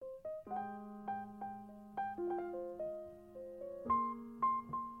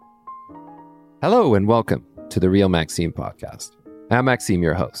Hello and welcome to the Real Maxime podcast. I'm Maxime,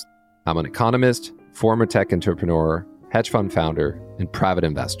 your host. I'm an economist, former tech entrepreneur, hedge fund founder, and private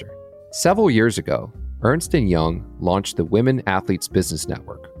investor. Several years ago, Ernst & Young launched the Women Athletes Business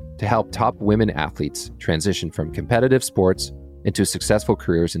Network to help top women athletes transition from competitive sports into successful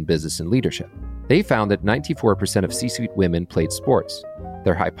careers in business and leadership. They found that 94% of C-suite women played sports.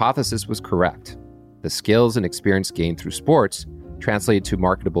 Their hypothesis was correct. The skills and experience gained through sports translated to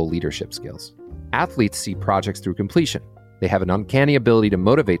marketable leadership skills. Athletes see projects through completion. They have an uncanny ability to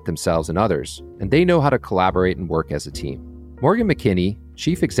motivate themselves and others, and they know how to collaborate and work as a team. Morgan McKenney,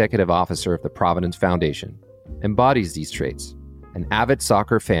 Chief Executive Officer of the Provenance Foundation, embodies these traits. An avid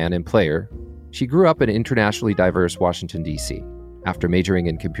soccer fan and player, she grew up in internationally diverse Washington, D.C. After majoring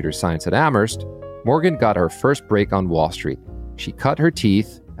in computer science at Amherst, Morgan got her first break on Wall Street. She cut her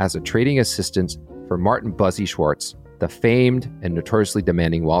teeth as a trading assistant for Martin Buzzy Schwartz, the famed and notoriously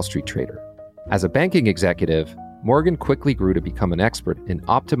demanding Wall Street trader. As a banking executive, Morgan quickly grew to become an expert in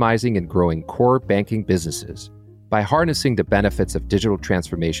optimizing and growing core banking businesses by harnessing the benefits of digital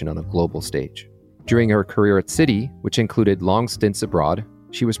transformation on a global stage. During her career at Citi, which included long stints abroad,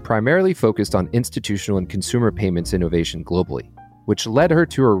 she was primarily focused on institutional and consumer payments innovation globally, which led her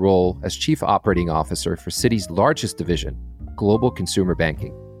to her role as Chief Operating Officer for Citi's largest division, Global Consumer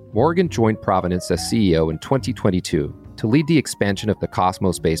Banking. Morgan joined Provenance as CEO in 2022 to lead the expansion of the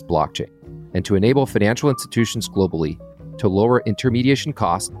Cosmos-based blockchain and to enable financial institutions globally to lower intermediation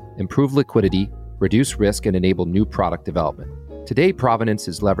costs, improve liquidity, reduce risk, and enable new product development. Today, Provenance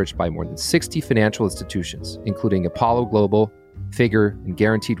is leveraged by more than 60 financial institutions, including Apollo Global, Figure, and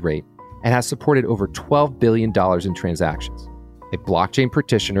Guaranteed Rate, and has supported over $12 billion in transactions. A blockchain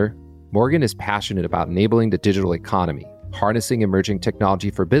practitioner, Morgan is passionate about enabling the digital economy, harnessing emerging technology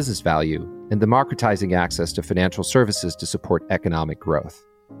for business value, and democratizing access to financial services to support economic growth.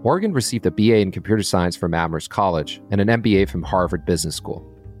 Morgan received a BA in computer science from Amherst College and an MBA from Harvard Business School.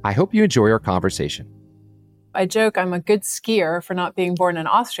 I hope you enjoy our conversation. I joke I'm a good skier for not being born in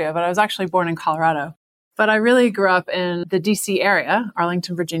Austria, but I was actually born in Colorado. But I really grew up in the DC area,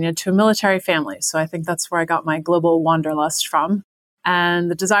 Arlington, Virginia, to a military family. So I think that's where I got my global wanderlust from and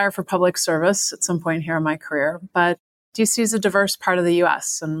the desire for public service at some point here in my career. But DC is a diverse part of the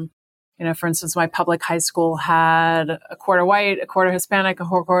US. And for instance, my public high school had a quarter white, a quarter Hispanic, a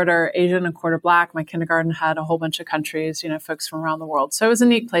whole quarter Asian, a quarter Black. My kindergarten had a whole bunch of countries, folks from around the world. So it was a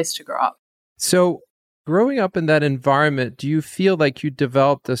neat place to grow up. So growing up in that environment, do you feel like you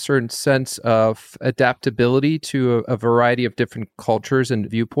developed a certain sense of adaptability to a variety of different cultures and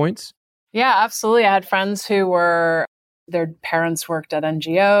viewpoints? Yeah, absolutely. I had friends their parents worked at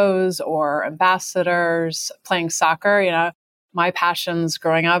NGOs or ambassadors, playing soccer, My passions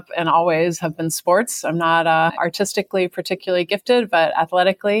growing up and always have been sports. I'm not artistically particularly gifted, but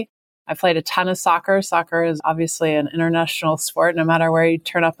athletically, I played a ton of soccer. Soccer is obviously an international sport. No matter where you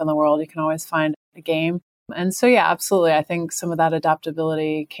turn up in the world, you can always find a game. And so, yeah, absolutely. I think some of that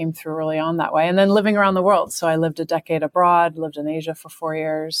adaptability came through early on that way. And then living around the world. So I lived a decade abroad, lived in Asia for 4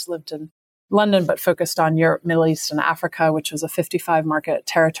 years, lived in London, but focused on Europe, Middle East, and Africa, which was a 55 market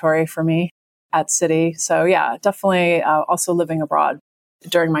territory for me at Citi. So yeah, definitely also living abroad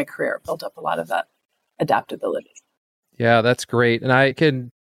during my career built up a lot of that adaptability. Yeah, that's great. And I can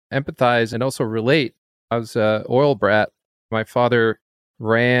empathize and also relate. I was an oil brat. My father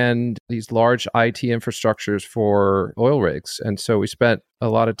ran these large IT infrastructures for oil rigs. And so we spent a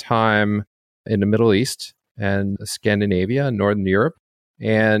lot of time in the Middle East and Scandinavia and Northern Europe.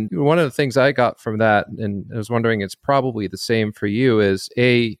 And one of the things I got from that, and I was wondering it's probably the same for you, is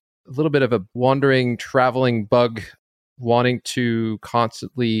a little bit of a wandering, traveling bug, wanting to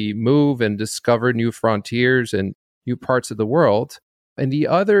constantly move and discover new frontiers and new parts of the world. And the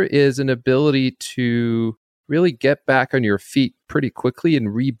other is an ability to really get back on your feet pretty quickly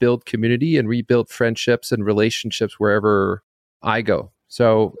and rebuild community and rebuild friendships and relationships wherever I go.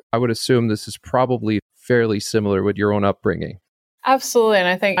 So I would assume this is probably fairly similar with your own upbringing. Absolutely. And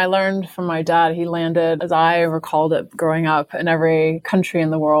I think I learned from my dad. He landed, as I recalled it growing up, in every country in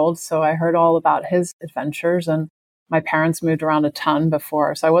the world. So I heard all about his adventures, and my parents moved around a ton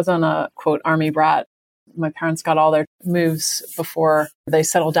before. So I wasn't a, quote, army brat. My parents got all their moves before they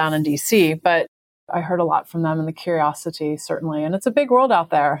settled down in DC, but I heard a lot from them and the curiosity, certainly. And it's a big world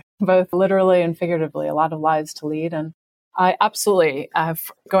out there, both literally and figuratively, a lot of lives to lead. And I absolutely have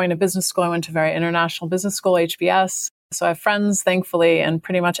going to business school. I went to very international business school, HBS. So I have friends, thankfully, in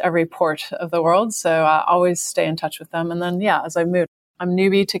pretty much every port of the world. So I always stay in touch with them. And then, yeah, as I moved, I'm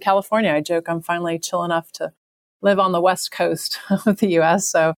newbie to California. I joke I'm finally chill enough to live on the West Coast of the US.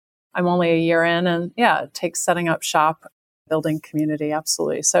 So I'm only a year in. And yeah, it takes setting up shop building community.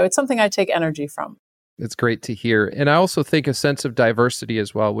 Absolutely. So it's something I take energy from. It's great to hear. And I also think a sense of diversity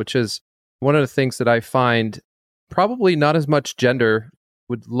as well, which is one of the things that I find probably not as much gender.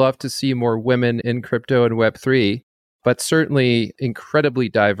 Would love to see more women in crypto and Web3, but certainly incredibly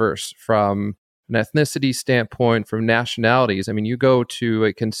diverse from an ethnicity standpoint, from nationalities. I mean, you go to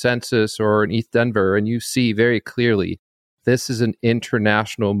a Consensus or an ETH Denver and you see very clearly this is an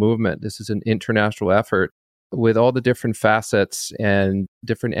international movement. This is an international effort with all the different facets and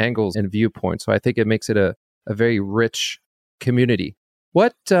different angles and viewpoints. So I think it makes it a very rich community.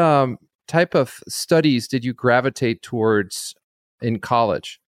 What type of studies did you gravitate towards in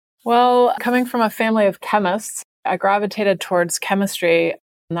college? Well, coming from a family of chemists, I gravitated towards chemistry,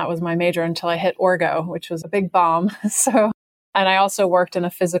 and that was my major until I hit Orgo, which was a big bomb. And I also worked in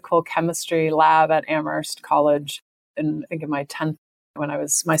a physical chemistry lab at Amherst College in, I think, in my 10th, when I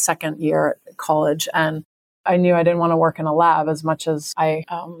was my second year at college. And I knew I didn't want to work in a lab as much as I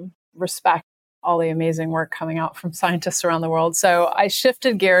respect all the amazing work coming out from scientists around the world. So I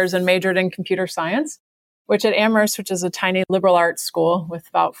shifted gears and majored in computer science, which at Amherst, which is a tiny liberal arts school with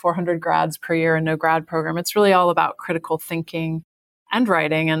about 400 grads per year and no grad program, it's really all about critical thinking and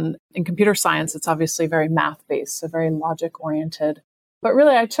writing. And in computer science, it's obviously very math-based, so very logic-oriented. But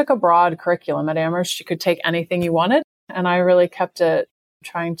really, I took a broad curriculum at Amherst. You could take anything you wanted, and I really kept it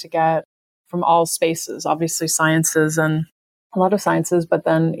trying to get from all spaces, obviously sciences and a lot of sciences, but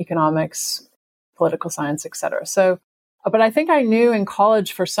then economics, political science, et cetera. So, but I think I knew in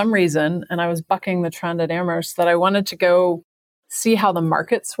college for some reason, and I was bucking the trend at Amherst, that I wanted to go see how the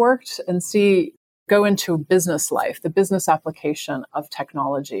markets worked and go into business life, the business application of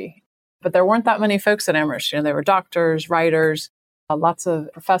technology. But there weren't that many folks at Amherst. They were doctors, writers, lots of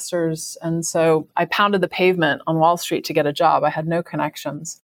professors. And so I pounded the pavement on Wall Street to get a job. I had no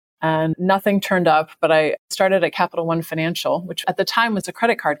connections and nothing turned up, but I started at Capital One Financial, which at the time was a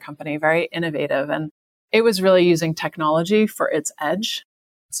credit card company, very innovative. And it was really using technology for its edge.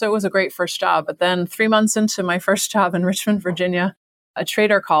 So it was a great first job. But then 3 months into my first job in Richmond, Virginia, a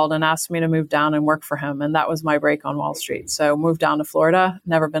trader called and asked me to move down and work for him. And that was my break on Wall Street. So moved down to Florida,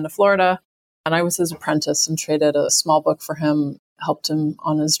 never been to Florida. And I was his apprentice and traded a small book for him, helped him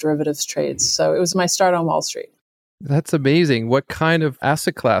on his derivatives trades. So it was my start on Wall Street. That's amazing. What kind of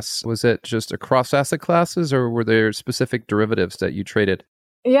asset class? Was it just across asset classes, or were there specific derivatives that you traded?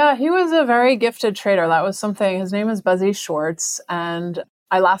 Yeah, he was a very gifted trader. That was something. His name is Buzzy Schwartz. And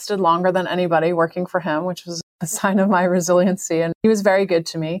I lasted longer than anybody working for him, which was a sign of my resiliency. And he was very good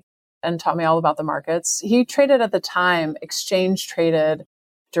to me and taught me all about the markets. He traded at the time, exchange traded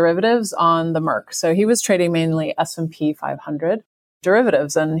derivatives on the Merck. So he was trading mainly S&P 500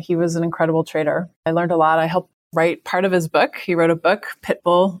 derivatives, and he was an incredible trader. I learned a lot. I helped write part of his book. He wrote a book,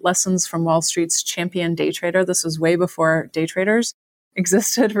 Pitbull, Lessons from Wall Street's Champion Day Trader. This was way before day traders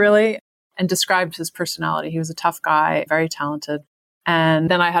existed, really, and described his personality. He was a tough guy, very talented. And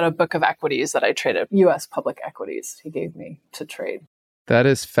then I had a book of equities that I traded, U.S. public equities he gave me to trade. That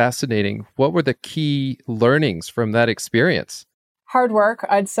is fascinating. What were the key learnings from that experience? Hard work,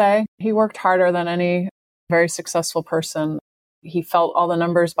 I'd say. He worked harder than any very successful person. He felt all the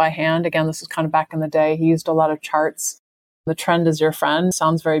numbers by hand. Again, this is kind of back in the day. He used a lot of charts. The trend is your friend.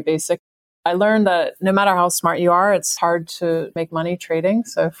 Sounds very basic. I learned that no matter how smart you are, it's hard to make money trading.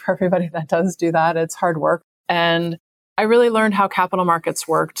 So for everybody that does do that, it's hard work. And I really learned how capital markets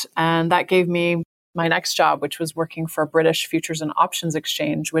worked. And that gave me my next job, which was working for a British futures and options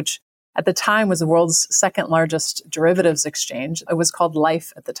exchange, which at the time was the world's second largest derivatives exchange. It was called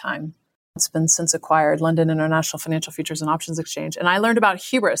Life at the time. It's been since acquired, London International Financial Futures and Options Exchange. And I learned about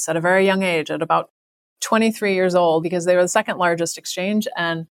hubris at a very young age, at about 23 years old, because they were the second largest exchange,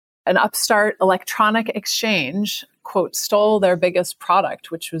 and an upstart electronic exchange, quote, stole their biggest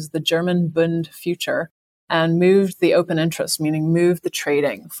product, which was the German Bund future, and moved the open interest, meaning moved the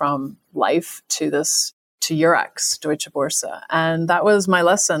trading from Life to Eurex, Deutsche Börse. And that was my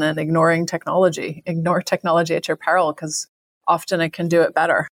lesson in ignoring technology. Ignore technology at your peril, because often it can do it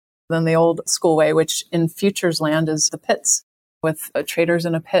better than the old school way, which in futures land is the pits, with traders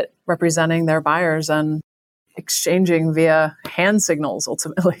in a pit representing their buyers and exchanging via hand signals,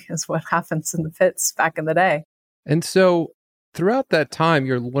 ultimately, is what happens in the pits back in the day. And so throughout that time,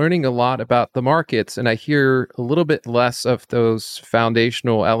 you're learning a lot about the markets, and I hear a little bit less of those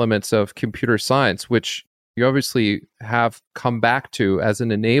foundational elements of computer science, which you obviously have come back to as an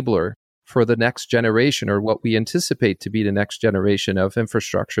enabler for the next generation, or what we anticipate to be the next generation of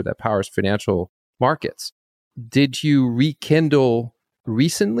infrastructure that powers financial markets. Did you rekindle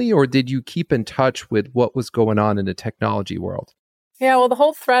recently, or did you keep in touch with what was going on in the technology world? Yeah, well, the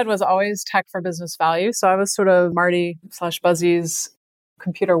whole thread was always tech for business value. So I was sort of Marty/Buzzy's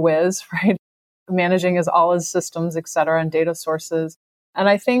computer whiz, right? Managing all his systems, et cetera, and data sources. And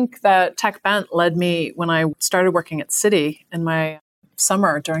I think that tech bent led me when I started working at Citi in my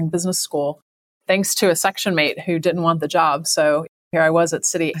summer during business school, thanks to a section mate who didn't want the job. So here I was at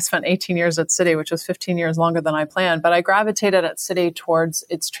Citi. I spent 18 years at Citi, which was 15 years longer than I planned. But I gravitated at Citi towards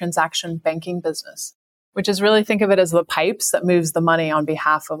its transaction banking business, which is really, think of it as the pipes that moves the money on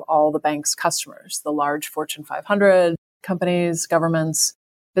behalf of all the bank's customers, the large Fortune 500 companies, governments,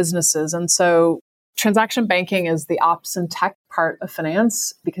 businesses. And so transaction banking is the ops and tech part of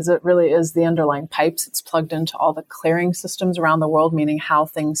finance because it really is the underlying pipes. It's plugged into all the clearing systems around the world, meaning how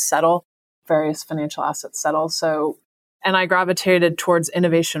things settle, various financial assets settle. And I gravitated towards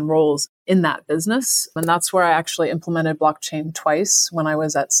innovation roles in that business. And that's where I actually implemented blockchain twice when I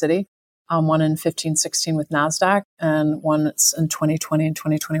was at Citi. One in 15, 16 with NASDAQ and one in 2020 and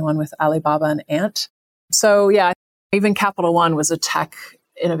 2021 with Alibaba and Ant. So yeah, even Capital One was a tech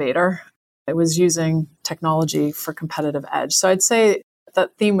innovator. It was using technology for competitive edge. So I'd say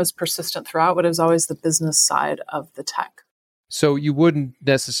that theme was persistent throughout, but it was always the business side of the tech. So you wouldn't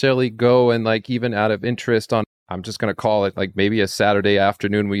necessarily go and even out of interest on, I'm just going to call it maybe a Saturday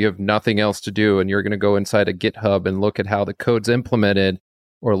afternoon where you have nothing else to do and you're going to go inside a GitHub and look at how the code's implemented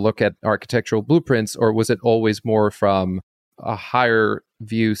or look at architectural blueprints, or was it always more from a higher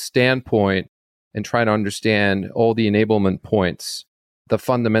view standpoint and trying to understand all the enablement points, the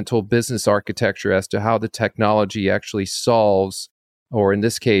fundamental business architecture as to how the technology actually solves, or in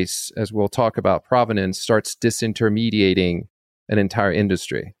this case, as we'll talk about, Provenance starts disintermediating an entire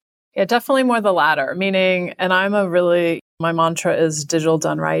industry? Yeah, definitely more the latter, meaning, and my mantra is digital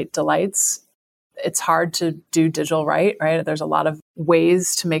done right delights. It's hard to do digital right? There's a lot of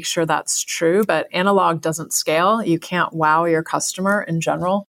ways to make sure that's true, but analog doesn't scale. You can't wow your customer in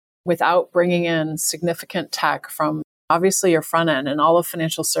general without bringing in significant tech from obviously your front end. And all of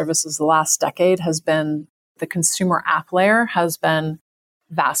financial services the last decade has been, the consumer app layer has been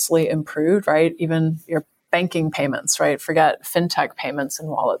vastly improved, right? Even your banking payments, right? Forget Fintech payments and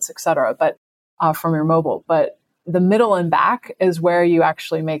wallets, et cetera, but from your mobile. But the middle and back is where you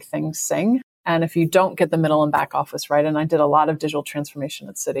actually make things sing. And if you don't get the middle and back office right, and I did a lot of digital transformation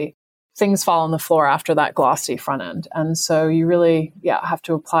at Citi, things fall on the floor after that glossy front end. And so you really, have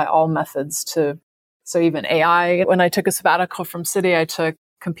to apply all methods to, so even AI. When I took a sabbatical from Citi, I took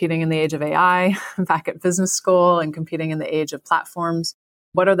competing in the age of AI back at business school and competing in the age of platforms.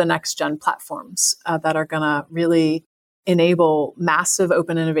 What are the next gen platforms that are going to really enable massive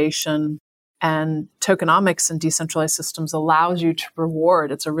open innovation? And tokenomics and decentralized systems allows you to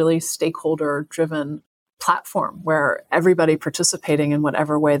reward. It's a really stakeholder-driven platform where everybody participating in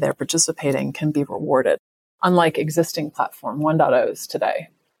whatever way they're participating can be rewarded, unlike existing platform 1.0s today,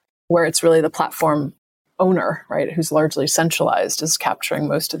 where it's really the platform owner, right, who's largely centralized, is capturing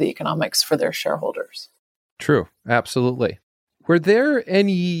most of the economics for their shareholders. True, absolutely. Were there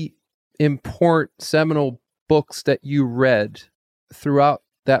any important seminal books that you read throughout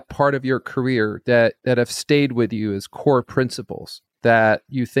that part of your career that have stayed with you as core principles that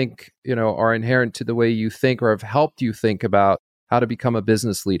you think, are inherent to the way you think or have helped you think about how to become a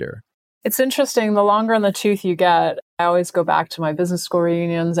business leader? It's interesting. The longer in the tooth you get, I always go back to my business school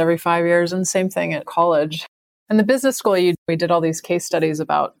reunions every 5 years, and same thing at college. In the business school, we did all these case studies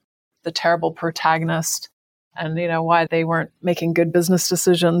about the terrible protagonist and, why they weren't making good business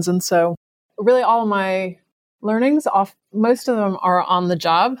decisions. And so really all my learnings, most of them are on the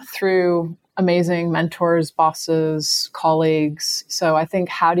job through amazing mentors, bosses, colleagues. So I think,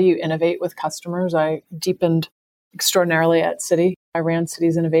 how do you innovate with customers? I deepened extraordinarily at Citi. I ran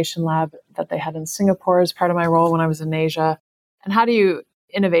Citi's innovation lab that they had in Singapore as part of my role when I was in Asia. And how do you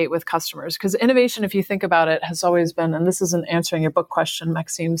innovate with customers? Because innovation, if you think about it, has always been, and this isn't answering your book question,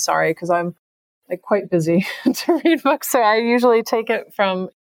 Maxime, sorry, because I'm quite busy to read books. So I usually take it from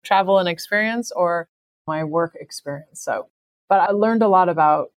travel and experience or my work experience. But I learned a lot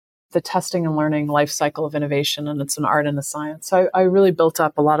about the testing and learning life cycle of innovation, and it's an art and a science. So I really built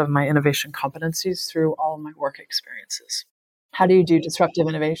up a lot of my innovation competencies through all of my work experiences. How do you do disruptive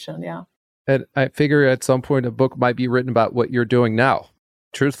innovation? Yeah. And I figure at some point a book might be written about what you're doing now.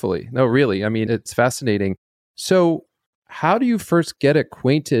 Truthfully. No, really. I mean, it's fascinating. So how do you first get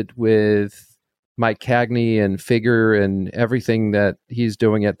acquainted with Mike Cagney and Figure and everything that he's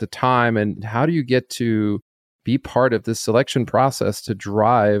doing at the time? And how do you get to be part of this selection process to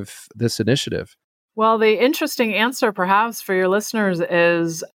drive this initiative? Well, the interesting answer perhaps for your listeners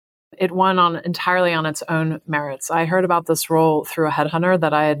is it won entirely on its own merits. I heard about this role through a headhunter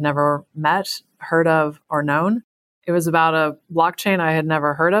that I had never met, heard of, or known. It was about a blockchain I had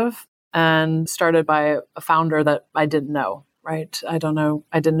never heard of and started by a founder that I didn't know, right? I didn't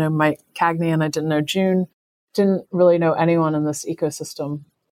know Mike Cagney and I didn't know June, didn't really know anyone in this ecosystem.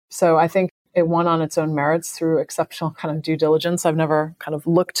 So I think it won on its own merits through exceptional kind of due diligence. I've never kind of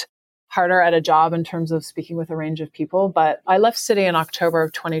looked harder at a job in terms of speaking with a range of people. But I left Citi in October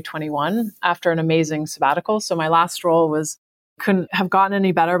of 2021 after an amazing sabbatical. So my last role couldn't have gotten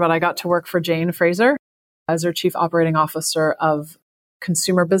any better, but I got to work for Jane Fraser as her chief operating officer of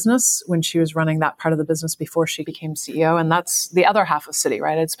consumer business when she was running that part of the business before she became CEO. And that's the other half of Citi,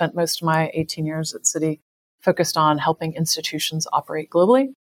 right? I'd spent most of my 18 years at Citi focused on helping institutions operate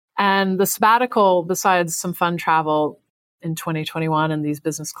globally. And the sabbatical, besides some fun travel in 2021 and these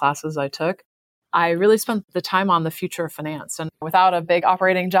business classes I took, I really spent the time on the future of finance. And without a big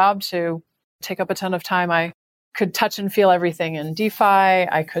operating job to take up a ton of time, I could touch and feel everything in DeFi.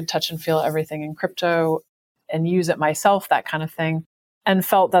 I could touch and feel everything in crypto and use it myself, that kind of thing. And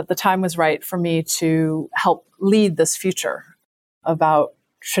felt that the time was right for me to help lead this future about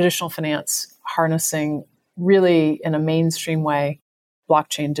traditional finance, harnessing really in a mainstream way,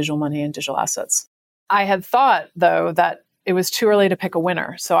 blockchain, digital money, and digital assets. I had thought, though, that it was too early to pick a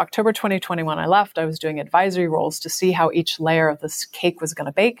winner. So October 2021, I left. I was doing advisory roles to see how each layer of this cake was going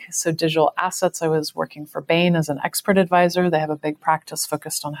to bake. So digital assets, I was working for Bain as an expert advisor. They have a big practice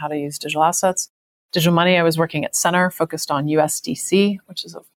focused on how to use digital assets. Digital money, I was working at Center, focused on USDC, which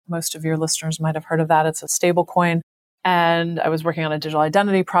is most of your listeners might have heard of that. It's a stable coin. And I was working on a digital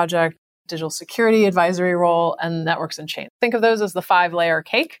identity project, digital security advisory role, and networks and chains. Think of those as the 5-layer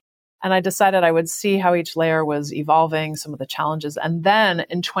cake. And I decided I would see how each layer was evolving, some of the challenges, and then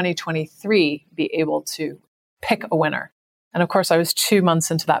in 2023, be able to pick a winner. And of course, I was 2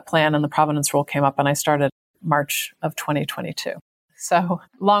 months into that plan and the Provenance rule came up and I started March of 2022. So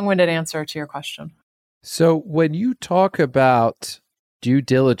long-winded answer to your question. So when you talk about due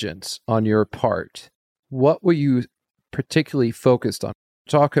diligence on your part, what were you particularly focused on?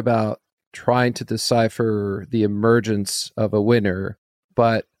 Talk about trying to decipher the emergence of a winner,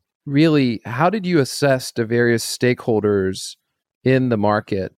 but really, how did you assess the various stakeholders in the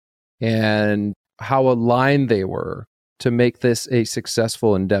market and how aligned they were to make this a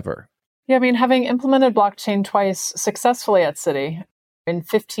successful endeavor? Yeah, I mean, having implemented blockchain twice successfully at Citi, in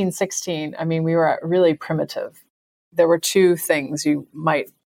 15, 16, I mean, we were really primitive. There were two things you might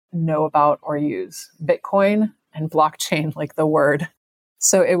know about or use, Bitcoin and blockchain, like the word.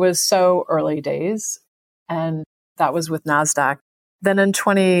 So it was so early days, and that was with NASDAQ. Then in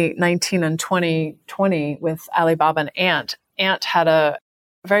 2019 and 2020 with Alibaba and Ant had a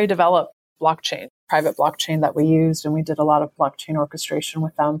very developed blockchain, private blockchain that we used, and we did a lot of blockchain orchestration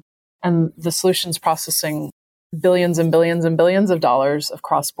with them. And the solution's processing billions and billions and billions of dollars of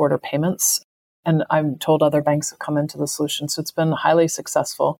cross-border payments. And I'm told other banks have come into the solution. So it's been highly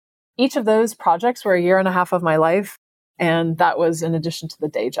successful. Each of those projects were a year and a half of my life. And that was in addition to the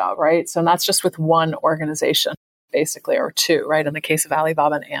day job, right? So that's just with one organization, basically, or two, right? In the case of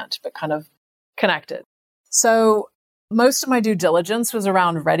Alibaba and Ant, but kind of connected. So most of my due diligence was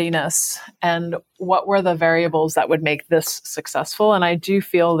around readiness and what were the variables that would make this successful. And I do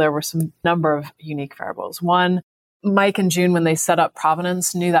feel there were some number of unique variables. One, Mike and June, when they set up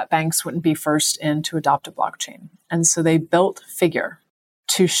Provenance, knew that banks wouldn't be first in to adopt a blockchain. And so they built Figure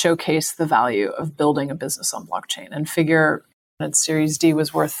to showcase the value of building a business on blockchain. And Figure, its Series D,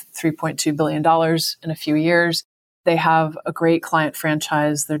 was worth $3.2 billion in a few years. They have a great client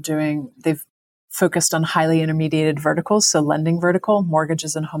franchise. They've focused on highly intermediated verticals, so lending vertical,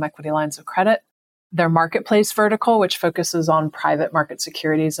 mortgages and home equity lines of credit. Their marketplace vertical, which focuses on private market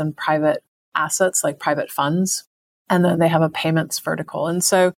securities and private assets like private funds. And then they have a payments vertical. And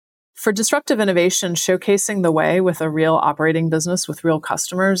so for disruptive innovation, showcasing the way with a real operating business with real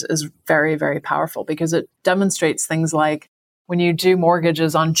customers is very, very powerful because it demonstrates things like when you do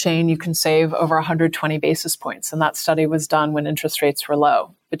mortgages on chain, you can save over 120 basis points. And that study was done when interest rates were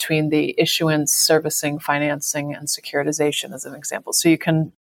low between the issuance, servicing, financing, and securitization as an example. So you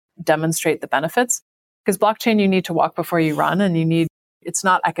can demonstrate the benefits because blockchain, you need to walk before you run and it's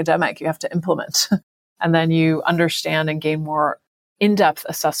not academic. You have to implement and then you understand and gain more in-depth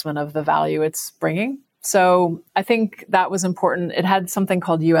assessment of the value it's bringing. So I think that was important. It had something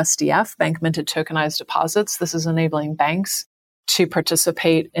called USDF, Bank Minted Tokenized Deposits. This is enabling banks to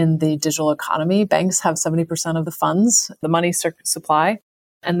participate in the digital economy. Banks have 70% of the funds, the money supply,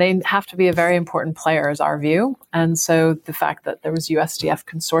 and they have to be a very important player is our view. And so the fact that there was USDF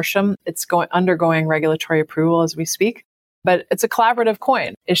consortium, it's undergoing regulatory approval as we speak, but it's a collaborative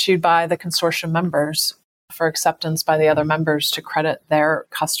coin issued by the consortium members for acceptance by the other members to credit their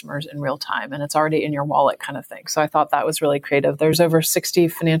customers in real time. And it's already in your wallet kind of thing. So I thought that was really creative. There's over 60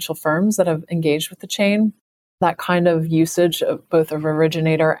 financial firms that have engaged with the chain. That kind of usage of both of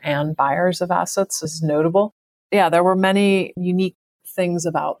originator and buyers of assets is notable. Yeah, there were many unique things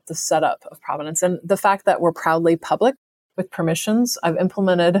about the setup of Provenance and the fact that we're proudly public with permissions. I've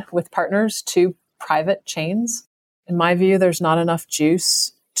implemented with partners 2 private chains. In my view, there's not enough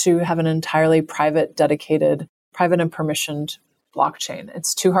juice to have an entirely private, dedicated, private and permissioned blockchain.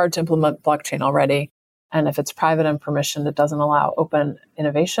 It's too hard to implement blockchain already. And if it's private and permissioned, it doesn't allow open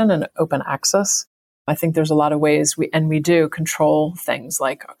innovation and open access. I think there's a lot of ways we do control things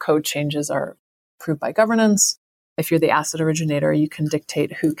like code changes are approved by governance. If you're the asset originator, you can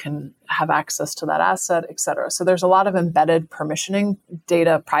dictate who can have access to that asset, et cetera. So there's a lot of embedded permissioning,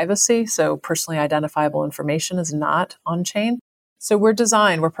 data privacy. So personally identifiable information is not on chain. So we're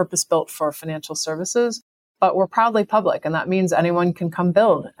purpose-built for financial services, but we're proudly public. And that means anyone can come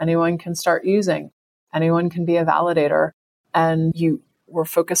build, anyone can start using, anyone can be a validator. And we're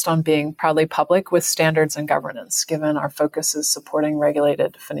focused on being proudly public with standards and governance, given our focus is supporting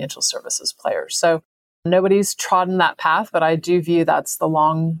regulated financial services players. So nobody's trodden that path, but I do view that's the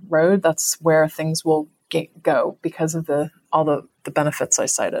long road. That's where things will go because of all the benefits I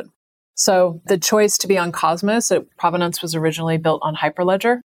cited. So the choice to be on Cosmos, Provenance was originally built on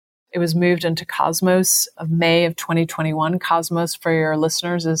Hyperledger. It was moved into Cosmos of May of 2021. Cosmos, for your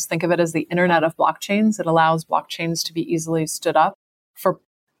listeners, think of it as the Internet of blockchains. It allows blockchains to be easily stood up for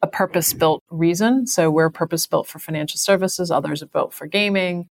a purpose-built reason. So we're purpose-built for financial services. Others are built for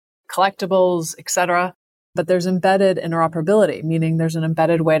gaming, collectibles, et cetera. But there's embedded interoperability, meaning there's an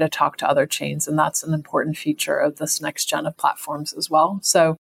embedded way to talk to other chains. And that's an important feature of this next gen of platforms as well.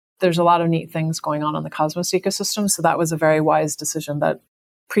 So there's a lot of neat things going on in the Cosmos ecosystem. So that was a very wise decision that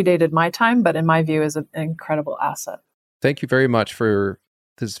predated my time, but in my view is an incredible asset. Thank you very much for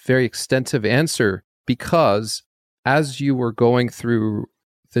this very extensive answer, because as you were going through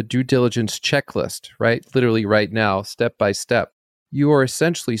the due diligence checklist, right, literally right now, step by step, you are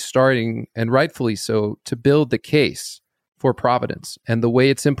essentially starting, and rightfully so, to build the case for Provenance and the way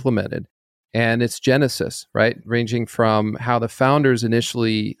it's implemented and its genesis, right? Ranging from how the founders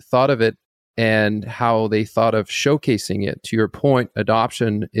initially thought of it and how they thought of showcasing it. To your point,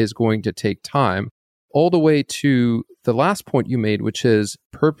 adoption is going to take time, all the way to the last point you made, which is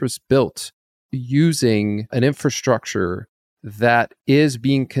purpose-built, using an infrastructure that is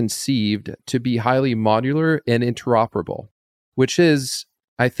being conceived to be highly modular and interoperable, which is,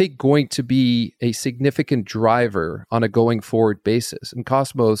 I think, going to be a significant driver on a going forward basis. And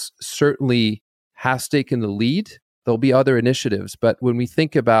Cosmos certainly has taken the lead. There'll be other initiatives, but when we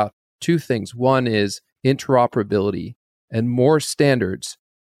think about 2 things, one is interoperability and more standards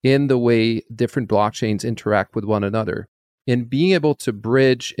in the way different blockchains interact with one another, and being able to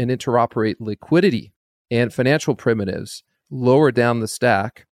bridge and interoperate liquidity and financial primitives lower down the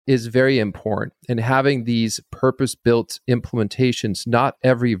stack is very important. And having these purpose-built implementations, not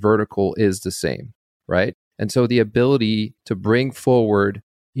every vertical is the same, right? And so the ability to bring forward,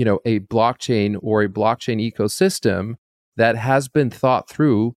 a blockchain or a blockchain ecosystem that has been thought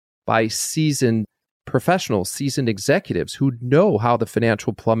through by seasoned professionals, seasoned executives who know how the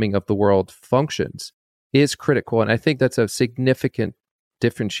financial plumbing of the world functions is critical. And I think that's a significant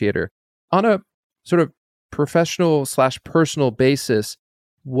differentiator. On a sort of professional/personal basis,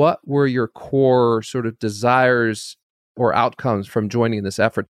 what were your core sort of desires or outcomes from joining this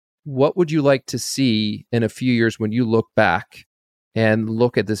effort? What would you like to see in a few years when you look back and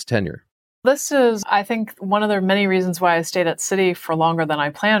look at this tenure? This is, I think, one of the many reasons why I stayed at Citi for longer than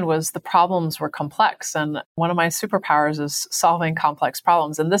I planned was the problems were complex. And one of my superpowers is solving complex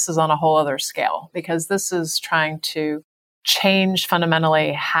problems. And this is on a whole other scale, because this is trying to change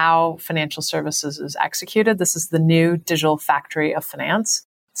fundamentally how financial services is executed. This is the new digital factory of finance.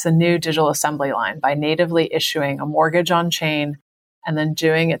 It's a new digital assembly line by natively issuing a mortgage on chain and then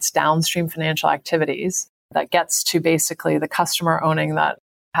doing its downstream financial activities that gets to basically the customer owning that,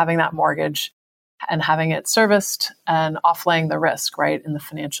 having that mortgage and having it serviced and offlaying the risk, right, in the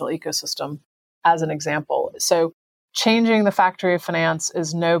financial ecosystem as an example. So changing the factory of finance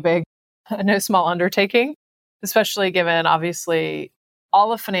is no small undertaking, especially given, obviously,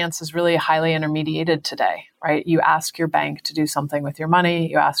 all of finance is really highly intermediated today, right? You ask your bank to do something with your money.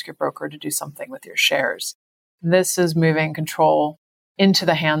 You ask your broker to do something with your shares. This is moving control into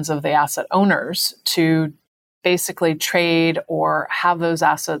the hands of the asset owners to basically trade or have those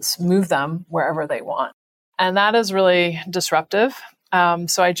assets, move them wherever they want. And that is really disruptive.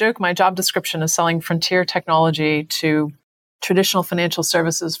 So I joke my job description is selling frontier technology to traditional financial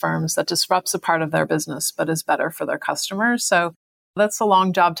services firms that disrupts a part of their business, but is better for their customers. So that's a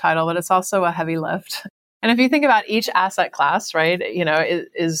long job title, but it's also a heavy lift. And if you think about each asset class, right, it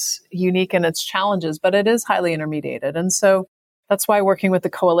is unique in its challenges, but it is highly intermediated. And so that's why working with the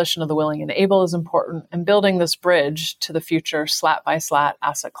coalition of the willing and able is important, and building this bridge to the future, slat by slat,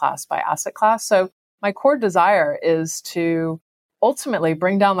 asset class by asset class. So my core desire is to ultimately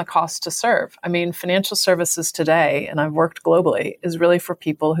bring down the cost to serve. I mean, financial services today, and I've worked globally, is really for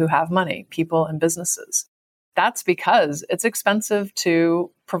people who have money, people and businesses. That's because it's expensive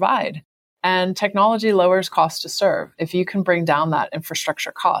to provide. And technology lowers cost to serve. If you can bring down that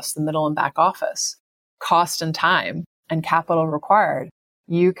infrastructure cost, the middle and back office, cost and time and capital required,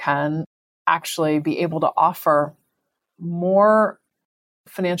 you can actually be able to offer more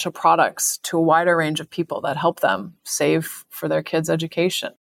financial products to a wider range of people that help them save for their kids'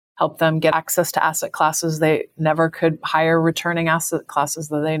 education, help them get access to asset classes they never could, higher returning asset classes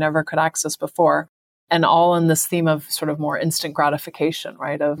that they never could access before. And all in this theme of sort of more instant gratification,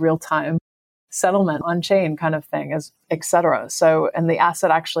 right? Of real-time settlement on chain kind of thing, et cetera. So, and the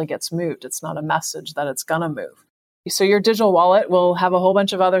asset actually gets moved. It's not a message that it's going to move. So your digital wallet will have a whole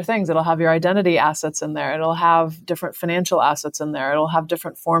bunch of other things. It'll have your identity assets in there. It'll have different financial assets in there. It'll have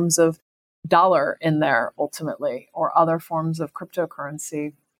different forms of dollar in there ultimately, or other forms of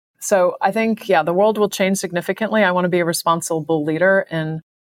cryptocurrency. So I think, the world will change significantly. I want to be a responsible leader in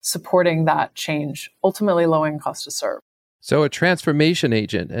supporting that change, ultimately lowering cost to serve. So a transformation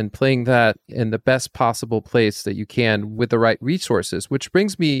agent, and playing that in the best possible place that you can with the right resources, which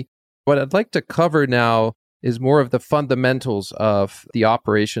brings me, what I'd like to cover now is more of the fundamentals of the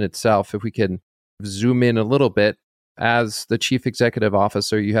operation itself. If we can zoom in a little bit, as the chief executive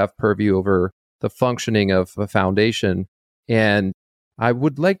officer, you have purview over the functioning of a foundation. And I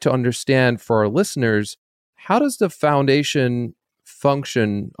would like to understand for our listeners, how does the foundation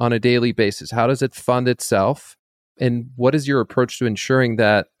function on a daily basis? How does it fund itself? And what is your approach to ensuring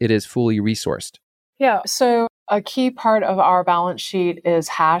that it is fully resourced? Yeah, so a key part of our balance sheet is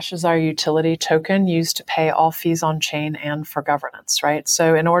Hash as our utility token used to pay all fees on chain and for governance, right?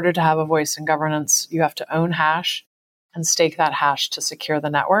 So in order to have a voice in governance, you have to own Hash and stake that Hash to secure the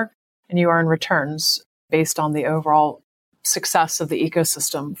network. And you earn returns based on the overall success of the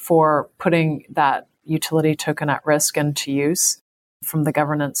ecosystem for putting that utility token at risk and to use from the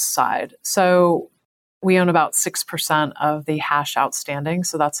governance side. So we own about 6% of the Hash outstanding.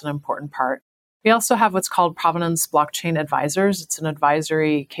 So that's an important part. We also have what's called Provenance Blockchain Advisors. It's an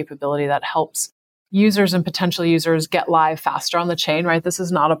advisory capability that helps users and potential users get live faster on the chain, right? This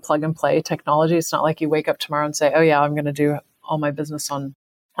is not a plug and play technology. It's not like you wake up tomorrow and say, oh yeah, I'm going to do all my business on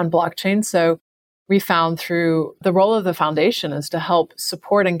blockchain. So we found through the role of the foundation is to help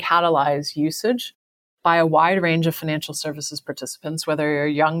support and catalyze usage by a wide range of financial services participants, whether you're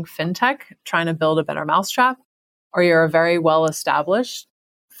a young fintech trying to build a better mousetrap, or you're a very well-established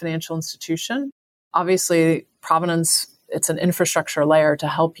financial institution. Obviously, Provenance, it's an infrastructure layer to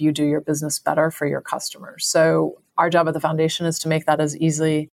help you do your business better for your customers. So our job at the foundation is to make that as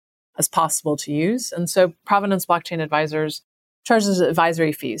easy as possible to use. And so Provenance Blockchain Advisors charges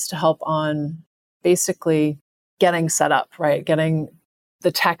advisory fees to help on basically getting set up, right? Getting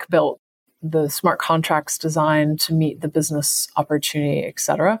the tech built, the smart contracts designed to meet the business opportunity, et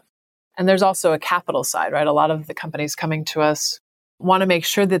cetera. And there's also a capital side, right? A lot of the companies coming to us want to make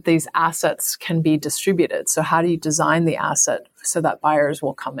sure that these assets can be distributed. So how do you design the asset so that buyers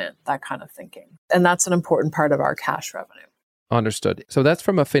will come in, that kind of thinking. And that's an important part of our cash revenue. Understood. So that's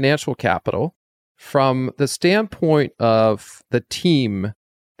from a financial capital. From the standpoint of the team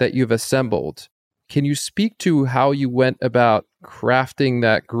that you've assembled, can you speak to how you went about crafting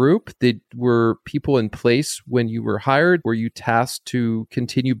that group? Were people in place when you were hired? Were you tasked to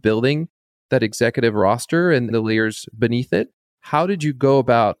continue building that executive roster and the layers beneath it? How did you go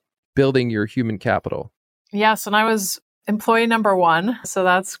about building your human capital? Yes, and I was employee number one, so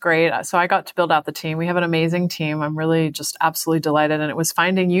that's great. So I got to build out the team. We have an amazing team. I'm really just absolutely delighted. And it was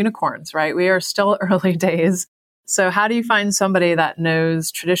finding unicorns, right? We are still early days. So how do you find somebody that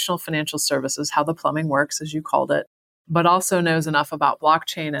knows traditional financial services, how the plumbing works, as you called it, but also knows enough about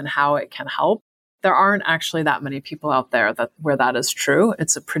blockchain and how it can help? There aren't actually that many people out there where that is true.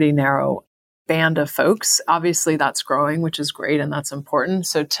 It's a pretty narrow band of folks. Obviously, that's growing, which is great, and that's important.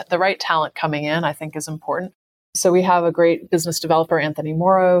 So the right talent coming in, I think, is important. So we have a great business developer, Anthony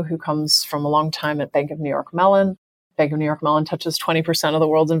Morrow, who comes from a long time at Bank of New York Mellon. Bank of New York Mellon touches 20% of the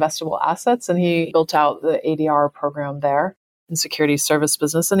world's investable assets, and he built out the ADR program there in securities service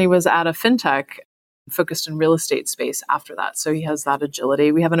business. And he was at a fintech focused in real estate space after that. So he has that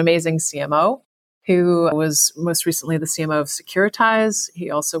agility. We have an amazing CMO who was most recently the CMO of Securitize. He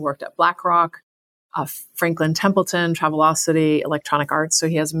also worked at BlackRock, Franklin Templeton, Travelocity, Electronic Arts. So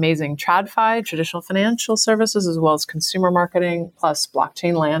he has amazing TradFi, traditional financial services, as well as consumer marketing, plus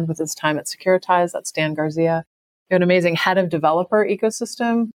blockchain land with his time at Securitize. That's Dan Garcia. You have an amazing head of developer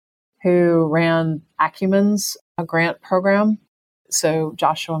ecosystem who ran Acumen's grant program. So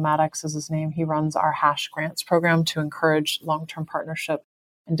Joshua Maddox is his name. He runs our Hash Grants program to encourage long-term partnership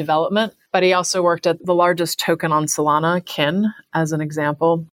and development. But he also worked at the largest token on Solana, Kin, as an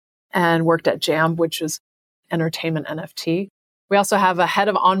example, and worked at Jamb, which is entertainment NFT. We also have a head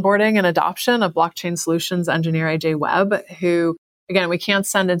of onboarding and adoption, a blockchain solutions engineer, AJ Webb, who, again, we can't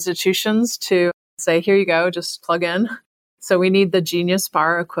send institutions to say, here you go, just plug in. So we need the Genius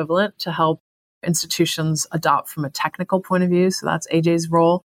Bar equivalent to help institutions adopt from a technical point of view. So that's AJ's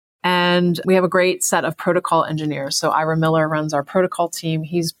role. And we have a great set of protocol engineers. So Ira Miller runs our protocol team.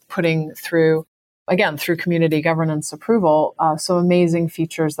 He's putting through, again, through community governance approval, some amazing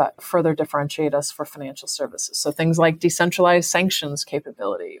features that further differentiate us for financial services. So things like decentralized sanctions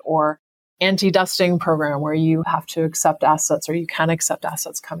capability or anti-dusting program where you have to accept assets or you can accept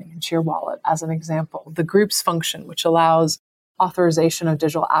assets coming into your wallet, as an example. The groups function, which allows authorization of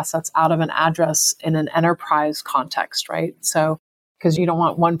digital assets out of an address in an enterprise context, right? So, because you don't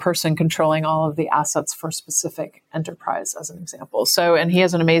want one person controlling all of the assets for a specific enterprise, as an example. So, and he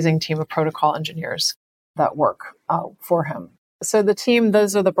has an amazing team of protocol engineers that work for him. So the team,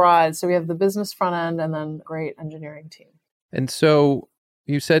 those are the broad. So we have the business front end and then great engineering team. And so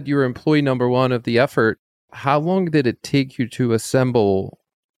you said you were employee number one of the effort. How long did it take you to assemble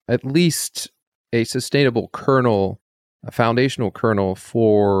at least a sustainable kernel, a foundational kernel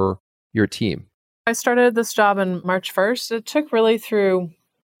for your team? I started this job on March 1st. It took really through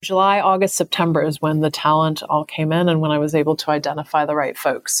July, August, September is when the talent all came in and when I was able to identify the right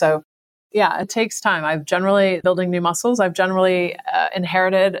folks. So yeah, it takes time. I've generally building new muscles. I've generally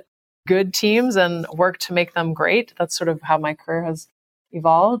inherited good teams and worked to make them great. That's sort of how my career has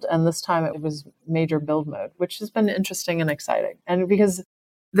evolved. And this time it was major build mode, which has been interesting and exciting. And because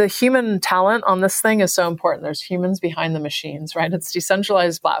the human talent on this thing is so important. There's humans behind the machines, right? It's a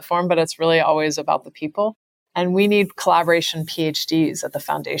decentralized platform, but it's really always about the people. And we need collaboration PhDs at the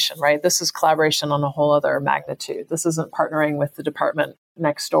foundation, right? This is collaboration on a whole other magnitude. This isn't partnering with the department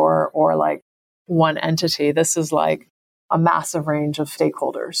next door or like one entity. This is like a massive range of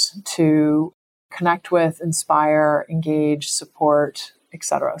stakeholders to connect with, inspire, engage, support,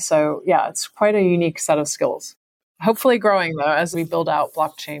 etc. So yeah, it's quite a unique set of skills. Hopefully growing though as we build out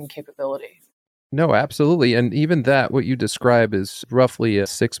blockchain capability. No, absolutely. And even that, what you describe is roughly a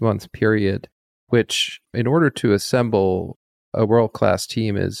 6-month period, which in order to assemble a world-class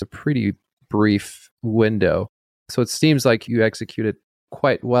team is a pretty brief window. So it seems like you executed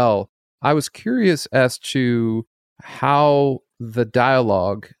quite well. I was curious as to how the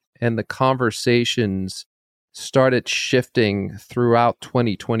dialogue and the conversations started shifting throughout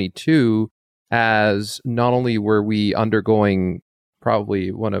 2022 as not only were we undergoing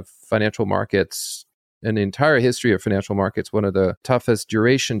probably one of financial markets, in the entire history of financial markets, one of the toughest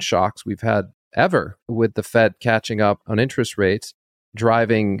duration shocks we've had ever, with the Fed catching up on interest rates,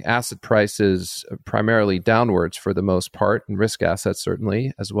 driving asset prices primarily downwards for the most part, and risk assets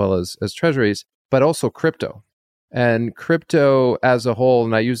certainly, as well as treasuries, but also crypto. And crypto as a whole,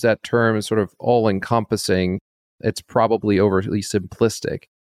 and I use that term as sort of all-encompassing, it's probably overly simplistic,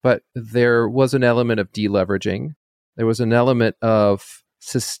 but there was an element of deleveraging. There was an element of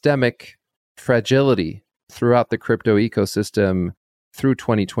systemic fragility throughout the crypto ecosystem through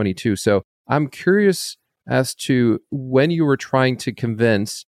 2022. So I'm curious as to when you were trying to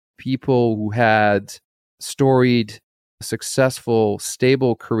convince people who had storied, successful,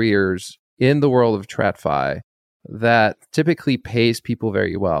 stable careers in the world of TradFi that typically pays people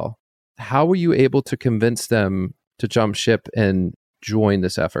very well. How were you able to convince them to jump ship and join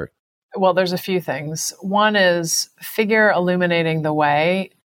this effort? Well, there's a few things. One is figure illuminating the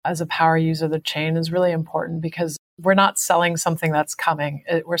way as a power user of the chain is really important because we're not selling something that's coming.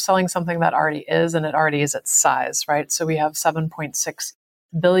 We're selling something that already is, and it already is its size, right? So we have $7.6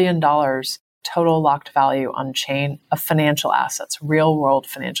 billion total locked value on chain of financial assets, real world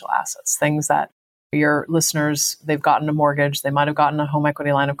financial assets, things that your listeners, they've gotten a mortgage, they might have gotten a home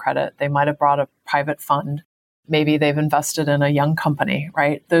equity line of credit, they might have brought a private fund, maybe they've invested in a young company,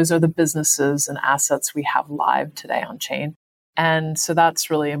 right? Those are the businesses and assets we have live today on chain. And so that's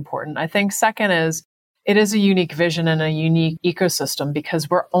really important. I think second is, it is a unique vision and a unique ecosystem because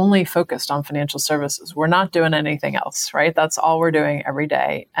we're only focused on financial services. We're not doing anything else, right? That's all we're doing every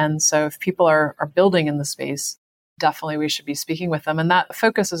day. And so if people are building in the space, definitely we should be speaking with them. And that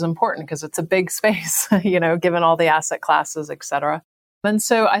focus is important because it's a big space, given all the asset classes, et cetera. And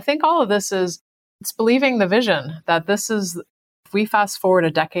so I think all of this it's believing the vision that if we fast forward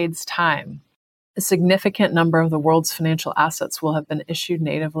a decade's time, a significant number of the world's financial assets will have been issued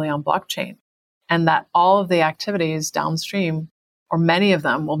natively on blockchain, and that all of the activities downstream, or many of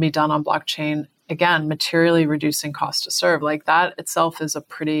them, will be done on blockchain, again, materially reducing cost to serve. Like that itself is a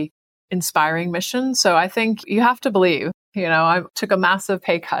pretty inspiring mission. So I think you have to believe, I took a massive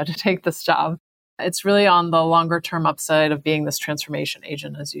pay cut to take this job. It's really on the longer term upside of being this transformation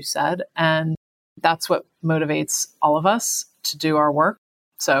agent, as you said. And that's what motivates all of us to do our work.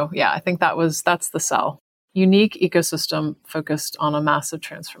 So yeah, I think that's the sell. Unique ecosystem focused on a massive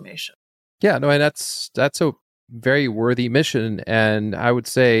transformation. Yeah, no, and that's a very worthy mission. And I would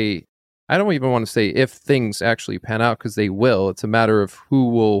say, I don't even want to say if things actually pan out, because they will. It's a matter of who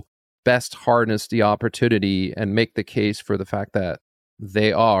will best harness the opportunity and make the case for the fact that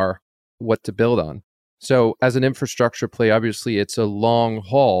they are what to build on. So as an infrastructure play, obviously it's a long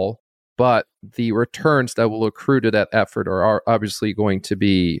haul, but the returns that will accrue to that effort are obviously going to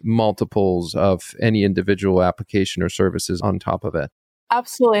be multiples of any individual application or services on top of it.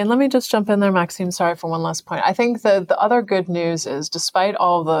 Absolutely. And let me just jump in there, Maxime. Sorry for one last point. I think the other good news is despite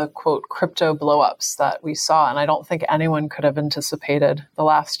all the, quote, crypto blowups that we saw, and I don't think anyone could have anticipated the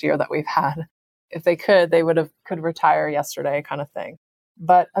last year that we've had. If they could, they could retire yesterday kind of thing.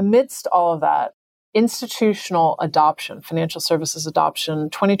 But amidst all of that, institutional adoption, financial services adoption,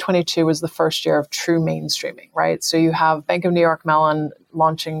 2022 was the first year of true mainstreaming, right? So you have Bank of New York Mellon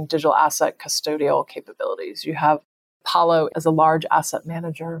launching digital asset custodial capabilities. You have Apollo as a large asset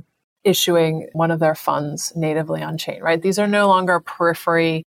manager issuing one of their funds natively on chain, right? These are no longer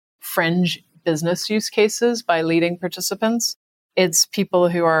periphery fringe business use cases by leading participants. It's people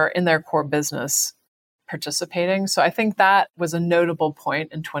who are in their core business participating. So I think that was a notable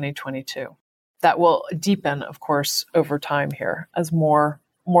point in 2022 that will deepen, of course, over time here as more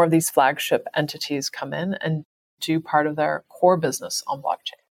of these flagship entities come in and do part of their core business on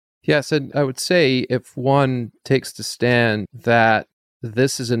blockchain. Yes, and I would say if one takes the stand that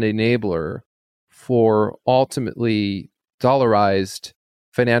this is an enabler for ultimately dollarized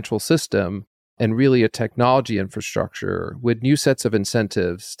financial system and really a technology infrastructure with new sets of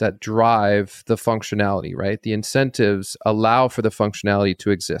incentives that drive the functionality, right? The incentives allow for the functionality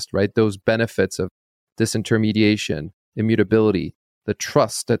to exist, right? Those benefits of disintermediation, immutability, the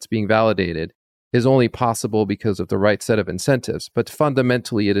trust that's being validated is only possible because of the right set of incentives. But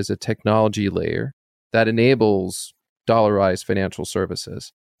fundamentally, it is a technology layer that enables dollarized financial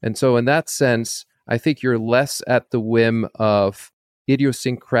services. And so in that sense, I think you're less at the whim of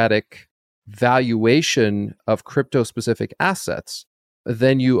idiosyncratic valuation of crypto-specific assets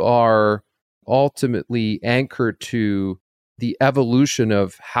than you are ultimately anchored to the evolution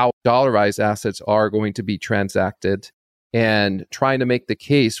of how dollarized assets are going to be transacted and trying to make the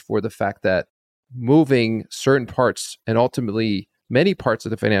case for the fact that moving certain parts and ultimately many parts of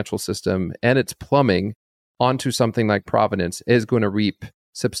the financial system and its plumbing onto something like Provenance is going to reap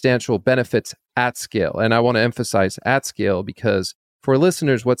substantial benefits at scale. And I want to emphasize at scale because for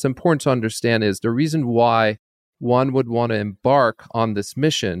listeners, what's important to understand is the reason why one would want to embark on this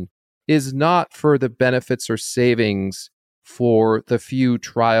mission is not for the benefits or savings for the few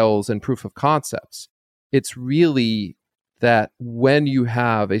trials and proof of concepts. It's really that when you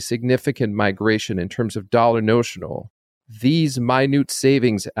have a significant migration in terms of dollar notional, these minute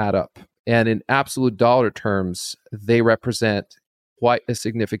savings add up. And in absolute dollar terms, they represent quite a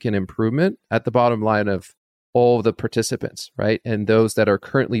significant improvement at the bottom line of all the participants, right? And those that are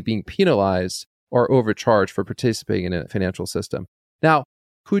currently being penalized or overcharged for participating in a financial system. Now,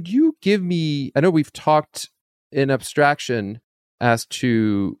 could you give me, I know we've talked in abstraction as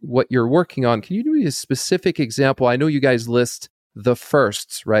to what you're working on. Can you give me a specific example? I know you guys list the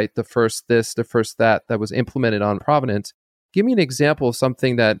firsts, right? The first this, the first that was implemented on Provenance. Give me an example of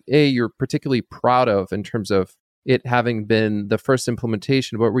something that, A, you're particularly proud of in terms of it having been the first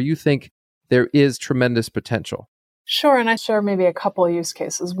implementation, but where you think there is tremendous potential. Sure. And I share maybe a couple of use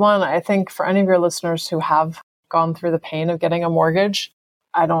cases. One, I think for any of your listeners who have gone through the pain of getting a mortgage,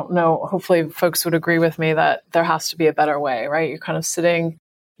 I don't know, hopefully folks would agree with me that there has to be a better way, right? You're kind of sitting,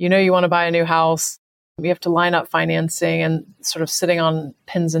 you want to buy a new house, you have to line up financing and sort of sitting on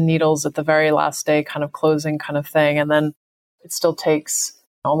pins and needles at the very last day, kind of closing kind of thing. And then it still takes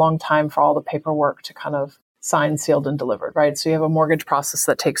a long time for all the paperwork to kind of signed, sealed, and delivered, right? So you have a mortgage process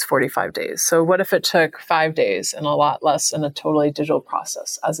that takes 45 days. So what if it took 5 days and a lot less in a totally digital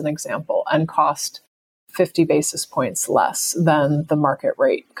process, as an example, and cost 50 basis points less than the market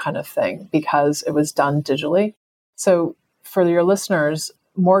rate kind of thing because it was done digitally? So for your listeners,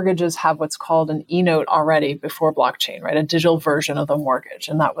 mortgages have what's called an e-note already before blockchain, right? A digital version of the mortgage.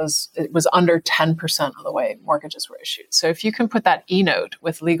 And it was under 10% of the way mortgages were issued. So if you can put that e-note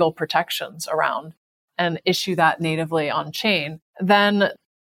with legal protections around and issue that natively on chain, then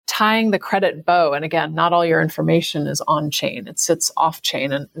tying the credit bow, and again, not all your information is on chain. It sits off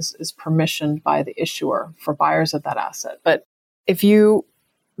chain and is permissioned by the issuer for buyers of that asset. But if you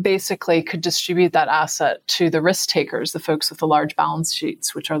basically could distribute that asset to the risk takers, the folks with the large balance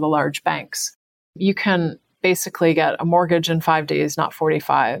sheets, which are the large banks, you can basically get a mortgage in 5 days, not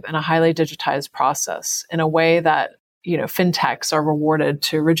 45, in a highly digitized process in a way that, fintechs are rewarded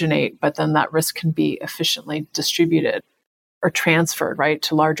to originate, but then that risk can be efficiently distributed or transferred, right,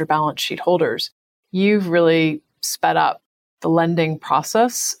 to larger balance sheet holders. You've really sped up the lending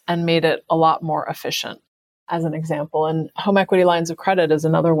process and made it a lot more efficient, as an example. And home equity lines of credit is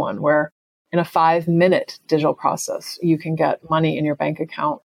another one where in a 5-minute digital process, you can get money in your bank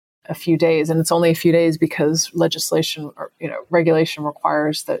account a few days. And it's only a few days because legislation or regulation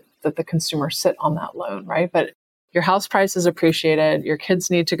requires that the consumer sit on that loan, right? But your house price is appreciated. Your kids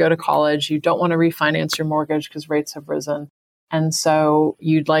need to go to college. You don't want to refinance your mortgage because rates have risen. And so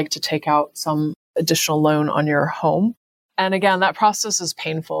you'd like to take out some additional loan on your home. And again, that process is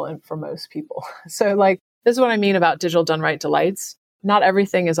painful for most people. So this is what I mean about digital done right delights. Not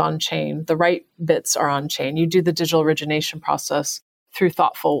everything is on chain. The right bits are on chain. You do the digital origination process through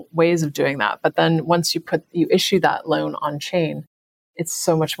thoughtful ways of doing that. But then once you issue that loan on chain, it's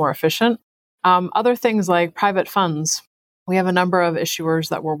so much more efficient. Other things like private funds. We have a number of issuers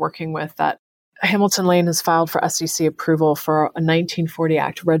that we're working with that Hamilton Lane has filed for SEC approval for a 1940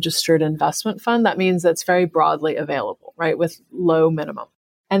 Act registered investment fund. That means that's very broadly available, right, with low minimum.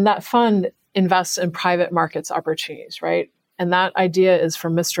 And that fund invests in private markets opportunities, right? And that idea is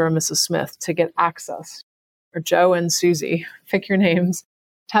for Mr. and Mrs. Smith to get access, or Joe and Susie, pick your names,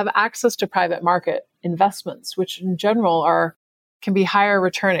 to have access to private market investments, which in general can be higher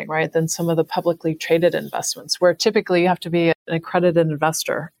returning, right, than some of the publicly traded investments, where typically you have to be an accredited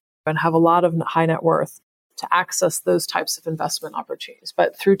investor and have a lot of high net worth to access those types of investment opportunities.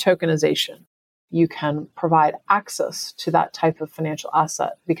 But through tokenization, you can provide access to that type of financial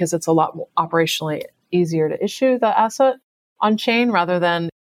asset because it's a lot more operationally easier to issue the asset on chain rather than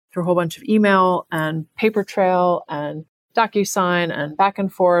through a whole bunch of email and paper trail and DocuSign and back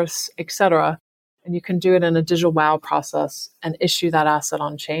and forth, et cetera. And you can do it in a digital WOW process and issue that asset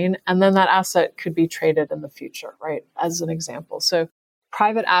on chain. And then that asset could be traded in the future, right? As an example. So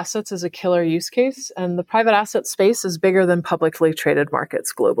private assets is a killer use case. And the private asset space is bigger than publicly traded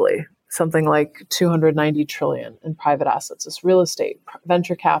markets globally. Something like 290 trillion in private assets. It's real estate,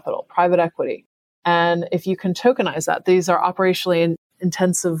 venture capital, private equity. And if you can tokenize that, these are operationally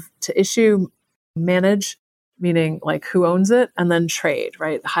intensive to issue, manage, meaning like who owns it, and then trade,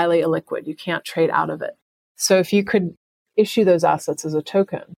 right? Highly illiquid. You can't trade out of it. So if you could issue those assets as a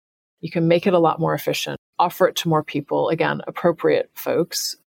token, you can make it a lot more efficient, offer it to more people, again, appropriate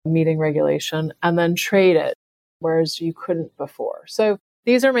folks, meeting regulation, and then trade it, whereas you couldn't before. So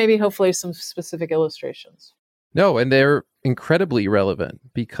these are maybe hopefully some specific illustrations. No, and they're incredibly relevant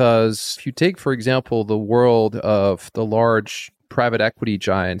because if you take, for example, the world of the large private equity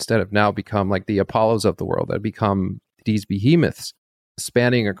giants that have now become like the Apollos of the world, that have become these behemoths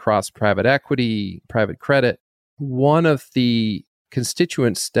spanning across private equity, private credit, one of the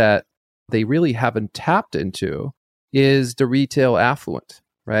constituents that they really haven't tapped into is the retail affluent,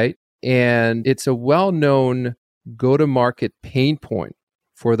 right? And it's a well-known go-to-market pain point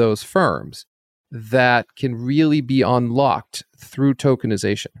for those firms that can really be unlocked through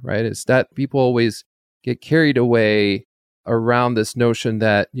tokenization, right? It's that people always get carried away around this notion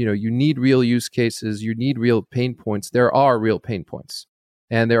that, you need real use cases, you need real pain points. There are real pain points.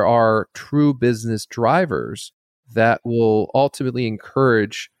 And there are true business drivers that will ultimately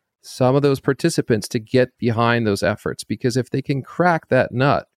encourage some of those participants to get behind those efforts. Because if they can crack that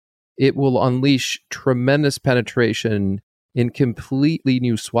nut, it will unleash tremendous penetration in completely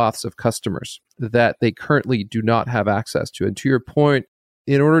new swaths of customers that they currently do not have access to. And to your point,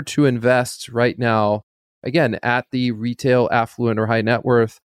 in order to invest right now, again, at the retail affluent or high net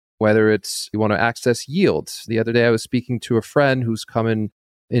worth, whether it's you want to access yields. The other day, I was speaking to a friend who's coming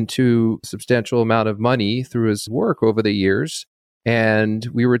into a substantial amount of money through his work over the years. And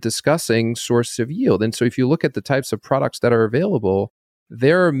we were discussing source of yield. And so if you look at the types of products that are available,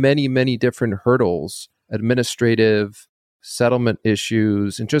 there are many, many different hurdles, administrative, settlement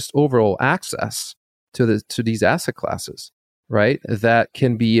issues, and just overall access to these asset classes, right? That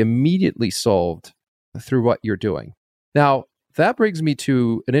can be immediately solved through what you're doing. Now, that brings me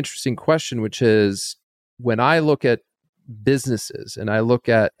to an interesting question, which is, when I look at businesses and I look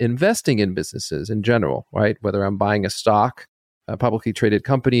at investing in businesses in general, right? Whether I'm buying a stock, a publicly traded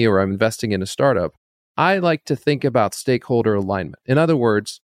company, or I'm investing in a startup, I like to think about stakeholder alignment. In other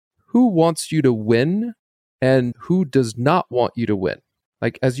words, who wants you to win and who does not want you to win?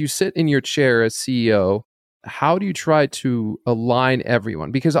 Like, as you sit in your chair as CEO, how do you try to align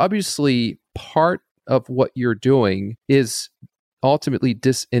everyone? Because obviously part of what you're doing is ultimately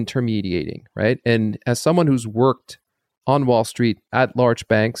disintermediating, right? And as someone who's worked on Wall Street at large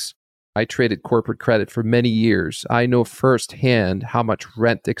banks, I traded corporate credit for many years. I know firsthand how much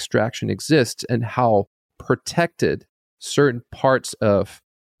rent extraction exists and how protected certain parts of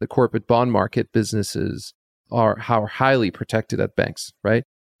the corporate bond market businesses are, how highly protected at banks, right?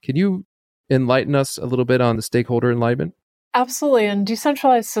 Can you enlighten us a little bit on the stakeholder alignment? Absolutely. And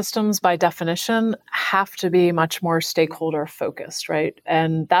decentralized systems, by definition, have to be much more stakeholder focused, right?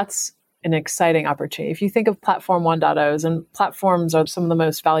 And that's an exciting opportunity. If you think of Platform 1.0s, and platforms are some of the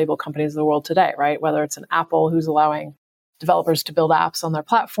most valuable companies in the world today, right? Whether it's an Apple who's allowing developers to build apps on their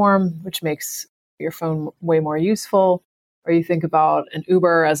platform, which makes your phone way more useful, or you think about an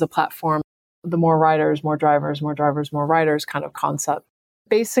Uber as a platform, the more riders, more drivers, more drivers, more riders kind of concept.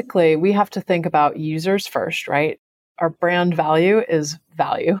 Basically, we have to think about users first, right? Our brand value is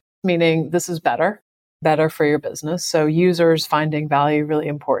value, meaning this is better for your business. So users finding value really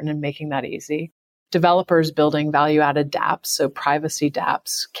important and making that easy. Developers building value-added dApps, so privacy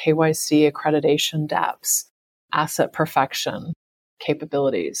dApps, KYC accreditation dApps, asset perfection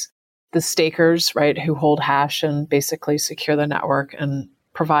capabilities. The stakers, right, who hold hash and basically secure the network and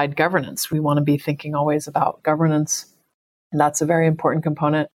provide governance. We want to be thinking always about governance, and that's a very important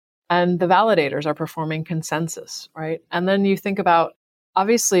component. And the validators are performing consensus, right? And then you think about,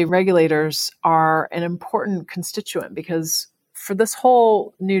 obviously, regulators are an important constituent because for this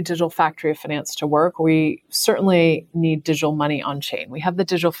whole new digital factory of finance to work, we certainly need digital money on chain. We have the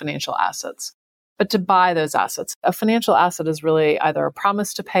digital financial assets. But to buy those assets, a financial asset is really either a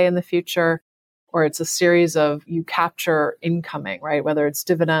promise to pay in the future, or it's a series of you capture incoming, right? Whether it's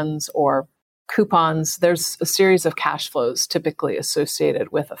dividends or coupons, there's a series of cash flows typically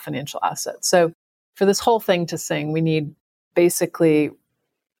associated with a financial asset. So for this whole thing to sing, we need basically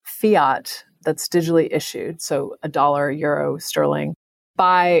fiat that's digitally issued, so a dollar, euro, sterling,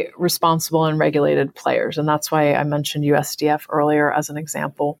 by responsible and regulated players. And that's why I mentioned USDF earlier as an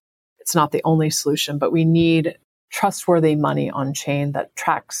example. It's not the only solution, but we need trustworthy money on chain that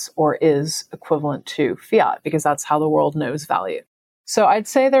tracks or is equivalent to fiat, because that's how the world knows value. So I'd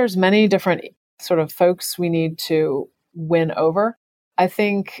say there's many different sort of folks we need to win over. I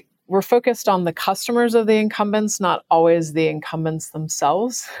think we're focused on the customers of the incumbents, not always the incumbents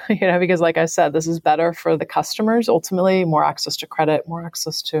themselves, because like I said, this is better for the customers, ultimately, more access to credit, more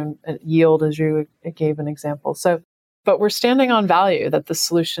access to yield, as you gave an example. So, but we're standing on value that the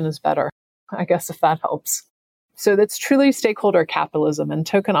solution is better, I guess, if that helps. So that's truly stakeholder capitalism, and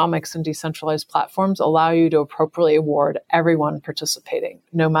tokenomics and decentralized platforms allow you to appropriately award everyone participating,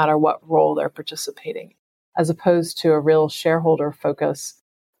 no matter what role they're participating, as opposed to a real shareholder focus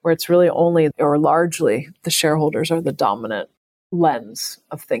where it's really only or largely the shareholders are the dominant lens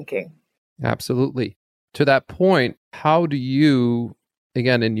of thinking. Absolutely. To that point, how do you,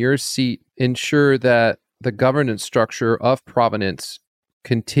 again, in your seat, ensure that the governance structure of Provenance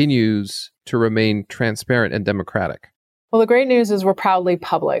continues to remain transparent and democratic? Well, the great news is we're proudly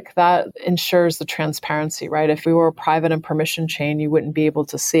public. That ensures the transparency, right? If we were a private and permission chain, you wouldn't be able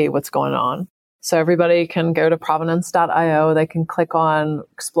to see what's going on. So everybody can go to provenance.io. They can click on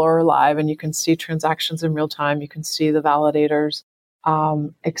Explorer Live and you can see transactions in real time. You can see the validators,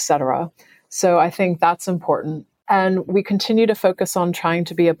 et cetera. So I think that's important. And we continue to focus on trying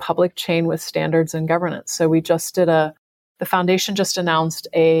to be a public chain with standards and governance. So we just did the foundation just announced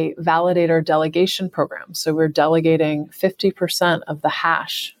a validator delegation program. So we're delegating 50% of the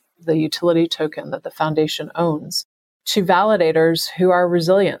hash, the utility token that the foundation owns, to validators who are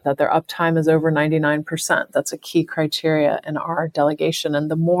resilient, that their uptime is over 99%. That's a key criteria in our delegation.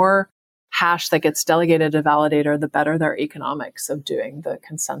 And the more hash that gets delegated to validator, the better their economics of doing the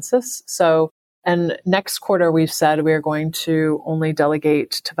consensus. So, and next quarter, we've said we're going to only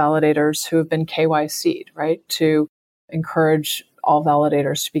delegate to validators who have been KYC'd, right? To encourage all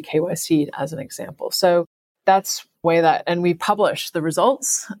validators to be KYC'd as an example. So that's the way that, and we publish the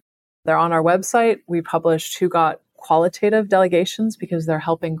results. They're on our website. We published who got qualitative delegations because they're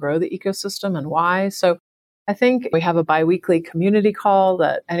helping grow the ecosystem and why. So I think we have a biweekly community call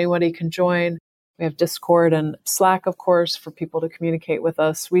that anybody can join. We have Discord and Slack, of course, for people to communicate with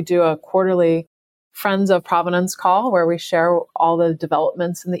us. We do a quarterly Friends of Provenance call where we share all the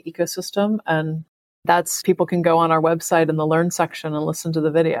developments in the ecosystem. And That's people can go on our website in the Learn section and listen to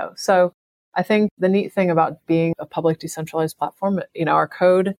the video. So I think the neat thing about being a public decentralized platform, our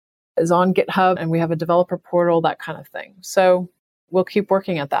code is on GitHub and we have a developer portal, that kind of thing. So we'll keep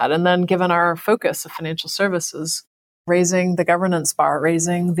working at that. And then given our focus of financial services, raising the governance bar,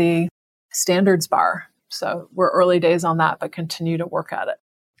 raising the standards bar. So we're early days on that, but continue to work at it.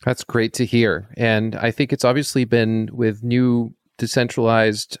 That's great to hear. And I think it's obviously been with new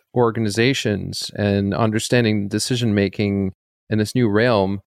decentralized organizations and understanding decision-making in this new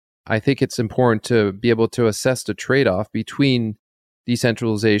realm, I think it's important to be able to assess the trade-off between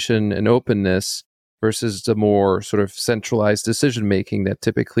decentralization and openness versus the more sort of centralized decision-making that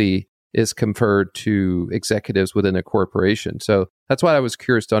typically is conferred to executives within a corporation. So that's why I was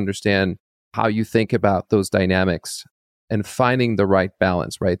curious to understand how you think about those dynamics and finding the right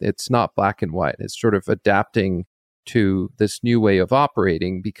balance, right? It's not black and white. It's sort of adapting to this new way of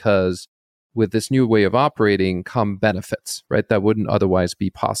operating, because with this new way of operating come benefits, right? That wouldn't otherwise be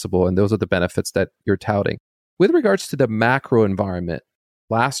possible. And those are the benefits that you're touting. With regards to the macro environment,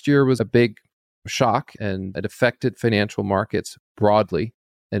 last year was a big shock and it affected financial markets broadly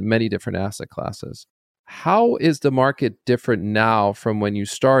in many different asset classes. How is the market different now from when you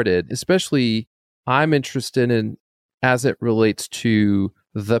started? Especially, I'm interested in as it relates to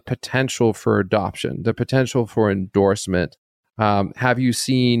the potential for adoption, the potential for endorsement. Have you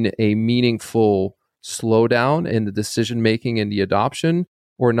seen a meaningful slowdown in the decision-making and the adoption,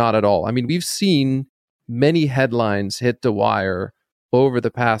 or not at all? I mean, we've seen many headlines hit the wire over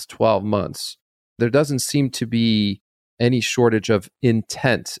the past 12 months. There doesn't seem to be any shortage of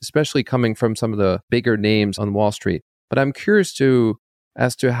intent, especially coming from some of the bigger names on Wall Street. But I'm curious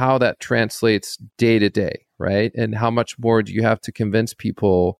as to how that translates day to day, right? And how much more do you have to convince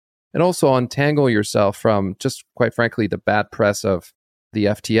people and also untangle yourself from just, quite frankly, the bad press of the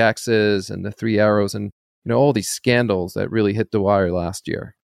FTXs and the Three Arrows and all these scandals that really hit the wire last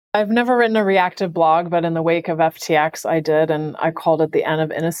year? I've never written a reactive blog, but in the wake of FTX, I did, and I called it the end of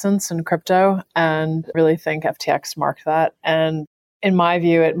innocence in crypto, and really think FTX marked that. And in my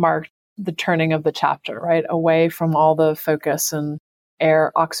view, it marked the turning of the chapter, right? Away from all the focus and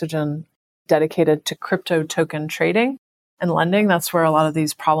air, oxygen dedicated to crypto token trading and lending. That's where a lot of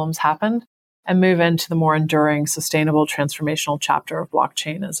these problems happened, and move into the more enduring, sustainable, transformational chapter of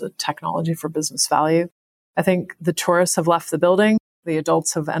blockchain as a technology for business value. I think the tourists have left the building. The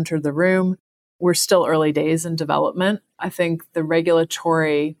adults have entered the room. We're still early days in development. I think the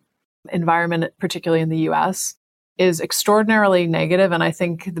regulatory environment, particularly in the US, is extraordinarily negative. And I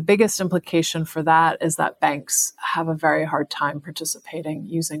think the biggest implication for that is that banks have a very hard time participating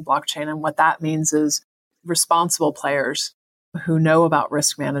using blockchain. And what that means is responsible players who know about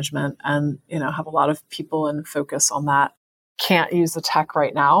risk management and have a lot of people in focus on that can't use the tech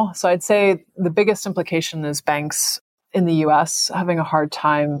right now. So I'd say the biggest implication is banks in the US having a hard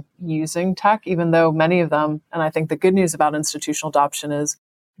time using tech, even though many of them, and I think the good news about institutional adoption is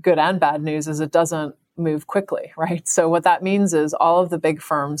good and bad news, is it doesn't move quickly, right? So what that means is all of the big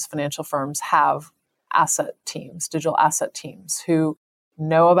firms, financial firms, have asset teams, digital asset teams who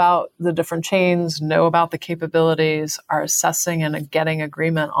know about the different chains, know about the capabilities, are assessing and getting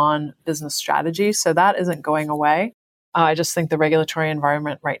agreement on business strategy. So that isn't going away. I just think the regulatory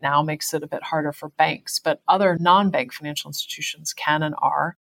environment right now makes it a bit harder for banks, but other non-bank financial institutions can and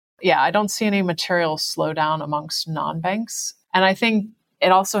are. Yeah, I don't see any material slowdown amongst non-banks. And I think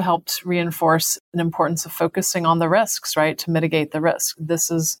it also helped reinforce an importance of focusing on the risks, right? To mitigate the risk. This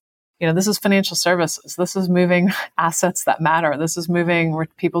is financial services. This is moving assets that matter. This is moving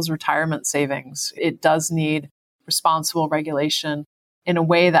people's retirement savings. It does need responsible regulation in a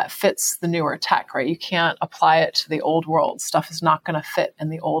way that fits the newer tech, right? You can't apply it to the old world. Stuff is not going to fit in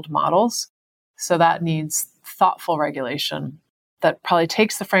the old models. So that needs thoughtful regulation that probably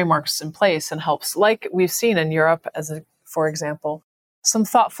takes the frameworks in place and helps, like we've seen in Europe, for example, some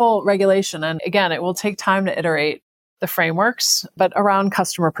thoughtful regulation. And again, it will take time to iterate the frameworks, but around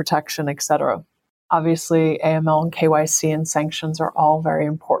customer protection, et cetera. Obviously, AML and KYC and sanctions are all very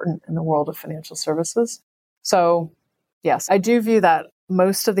important in the world of financial services. So yes, I do view that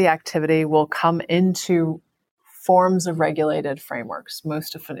most of the activity will come into forms of regulated frameworks.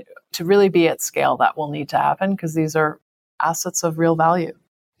 To really be at scale, that will need to happen because these are assets of real value.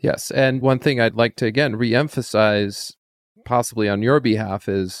 Yes. And one thing I'd like to, again, reemphasize, possibly on your behalf,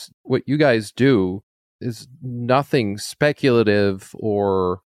 is what you guys do is nothing speculative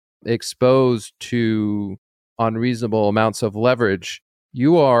or exposed to unreasonable amounts of leverage.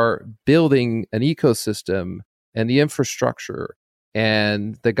 You are building an ecosystem and the infrastructure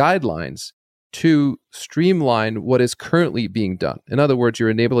and the guidelines to streamline what is currently being done. In other words, you're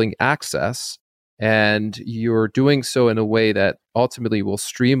enabling access And you're doing so in a way that ultimately will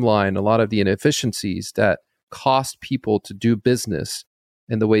streamline a lot of the inefficiencies that cost people to do business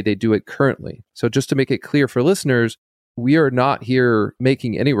in the way they do it currently. So just to make it clear for listeners, we are not here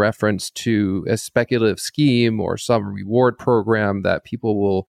making any reference to a speculative scheme or some reward program that people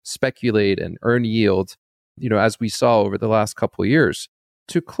will speculate and earn yield, as we saw over the last couple of years.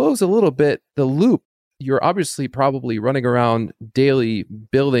 To close a little bit the loop, you're obviously probably running around daily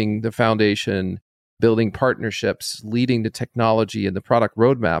building the foundation, building partnerships, leading the technology and the product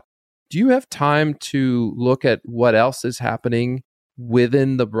roadmap. Do you have time to look at what else is happening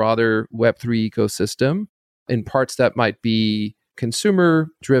within the broader Web3 ecosystem in parts that might be consumer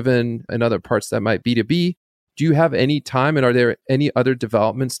driven and other parts that might be B2B? Do you have any time, and are there any other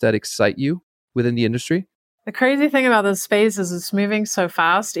developments that excite you within the industry? The crazy thing about this space is it's moving so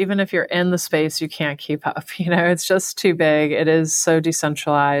fast. Even if you're in the space, you can't keep up. It's just too big. It is so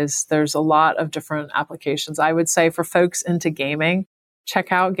decentralized. There's a lot of different applications. I would say for folks into gaming,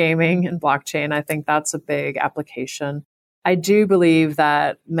 check out gaming and blockchain. I think that's a big application. I do believe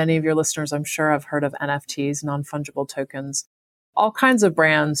that many of your listeners, I'm sure, have heard of NFTs, non-fungible tokens. All kinds of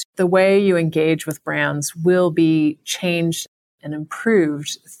brands, the way you engage with brands will be changed and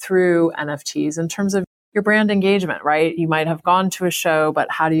improved through NFTs in terms of your brand engagement, right? You might have gone to a show,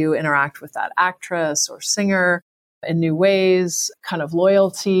 but how do you interact with that actress or singer in new ways, kind of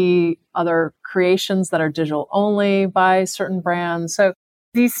loyalty, other creations that are digital only by certain brands. So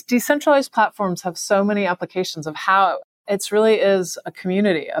these decentralized platforms have so many applications of how it really is a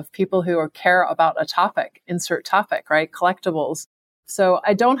community of people who care about a topic, insert topic, right? Collectibles. So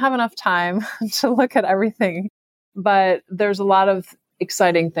I don't have enough time to look at everything, but there's a lot of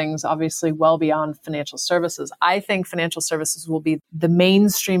exciting things, obviously, well beyond financial services. I think financial services will be the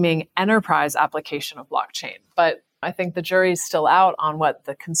mainstreaming enterprise application of blockchain. But I think the jury's still out on what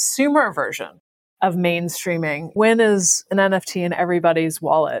the consumer version of mainstreaming. When is an NFT in everybody's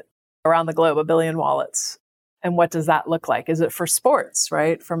wallet around the globe, 1 billion wallets? And what does that look like? Is it for sports,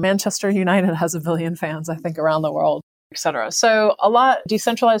 right? For Manchester United has 1 billion fans, I think, around the world, et cetera. So a lot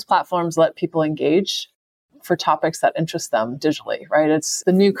decentralized platforms let people engage for topics that interest them digitally, right? It's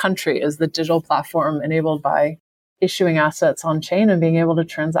the new country is the digital platform enabled by issuing assets on chain and being able to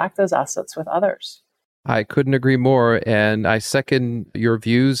transact those assets with others. I couldn't agree more. And I second your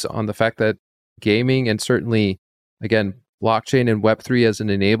views on the fact that gaming and certainly, again, blockchain and Web3 as an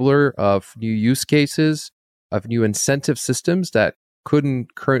enabler of new use cases, of new incentive systems that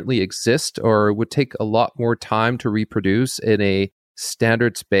couldn't currently exist or would take a lot more time to reproduce in a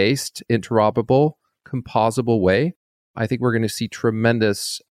standards-based, interoperable, composable way. I think we're going to see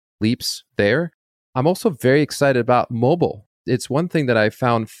tremendous leaps there. I'm also very excited about mobile. It's one thing that I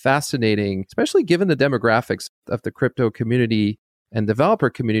found fascinating, especially given the demographics of the crypto community and developer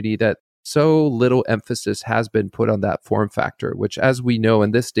community, that so little emphasis has been put on that form factor, which, as we know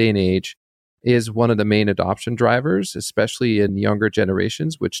in this day and age, is one of the main adoption drivers, especially in younger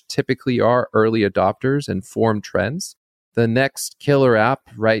generations, which typically are early adopters and form trends. The next killer app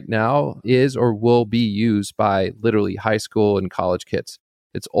right now is or will be used by literally high school and college kids.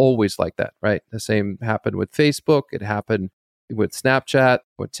 It's always like that, right? The same happened with Facebook. It happened with Snapchat,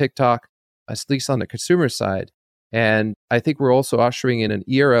 with TikTok, at least on the consumer side. And I think we're also ushering in an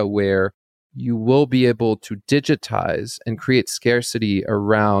era where you will be able to digitize and create scarcity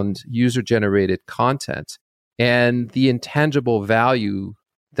around user-generated content and the intangible value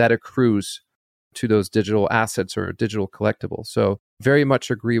that accrues to those digital assets or digital collectibles. So very much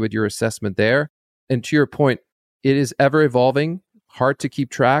agree with your assessment there. And to your point, it is ever evolving, hard to keep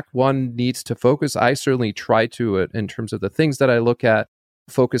track. One needs to focus. I certainly try to, in terms of the things that I look at,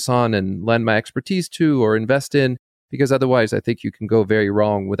 focus on and lend my expertise to or invest in, because otherwise I think you can go very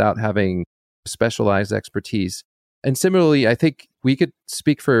wrong without having specialized expertise. And similarly, I think we could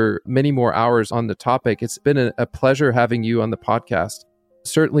speak for many more hours on the topic. It's been a pleasure having you on the podcast.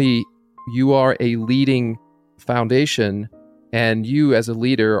 Certainly, you are a leading foundation, and you as a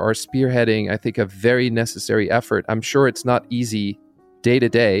leader are spearheading, I think, a very necessary effort. I'm sure it's not easy day to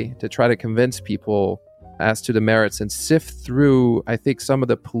day to try to convince people as to the merits and sift through, I think, some of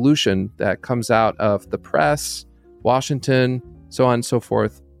the pollution that comes out of the press, Washington, so on and so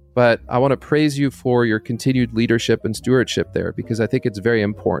forth. But I want to praise you for your continued leadership and stewardship there, because I think it's very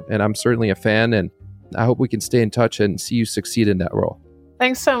important. And I'm certainly a fan, and I hope we can stay in touch and see you succeed in that role.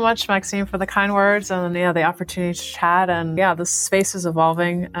 Thanks so much, Maxime, for the kind words and the opportunity to chat. And this space is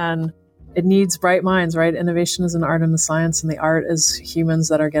evolving and it needs bright minds, right? Innovation is an art and a science, and the art is humans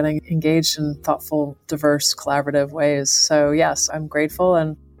that are getting engaged in thoughtful, diverse, collaborative ways. So yes, I'm grateful,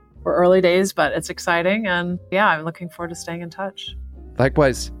 and we're early days, but it's exciting. And I'm looking forward to staying in touch.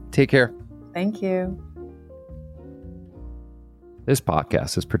 Likewise, take care. Thank you. This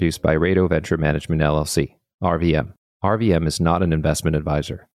podcast is produced by Rado Venture Management LLC, RVM. RVM is not an investment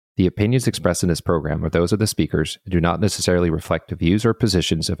advisor. The opinions expressed in this program are those of the speakers and do not necessarily reflect the views or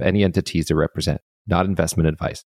positions of any entities they represent, not investment advice.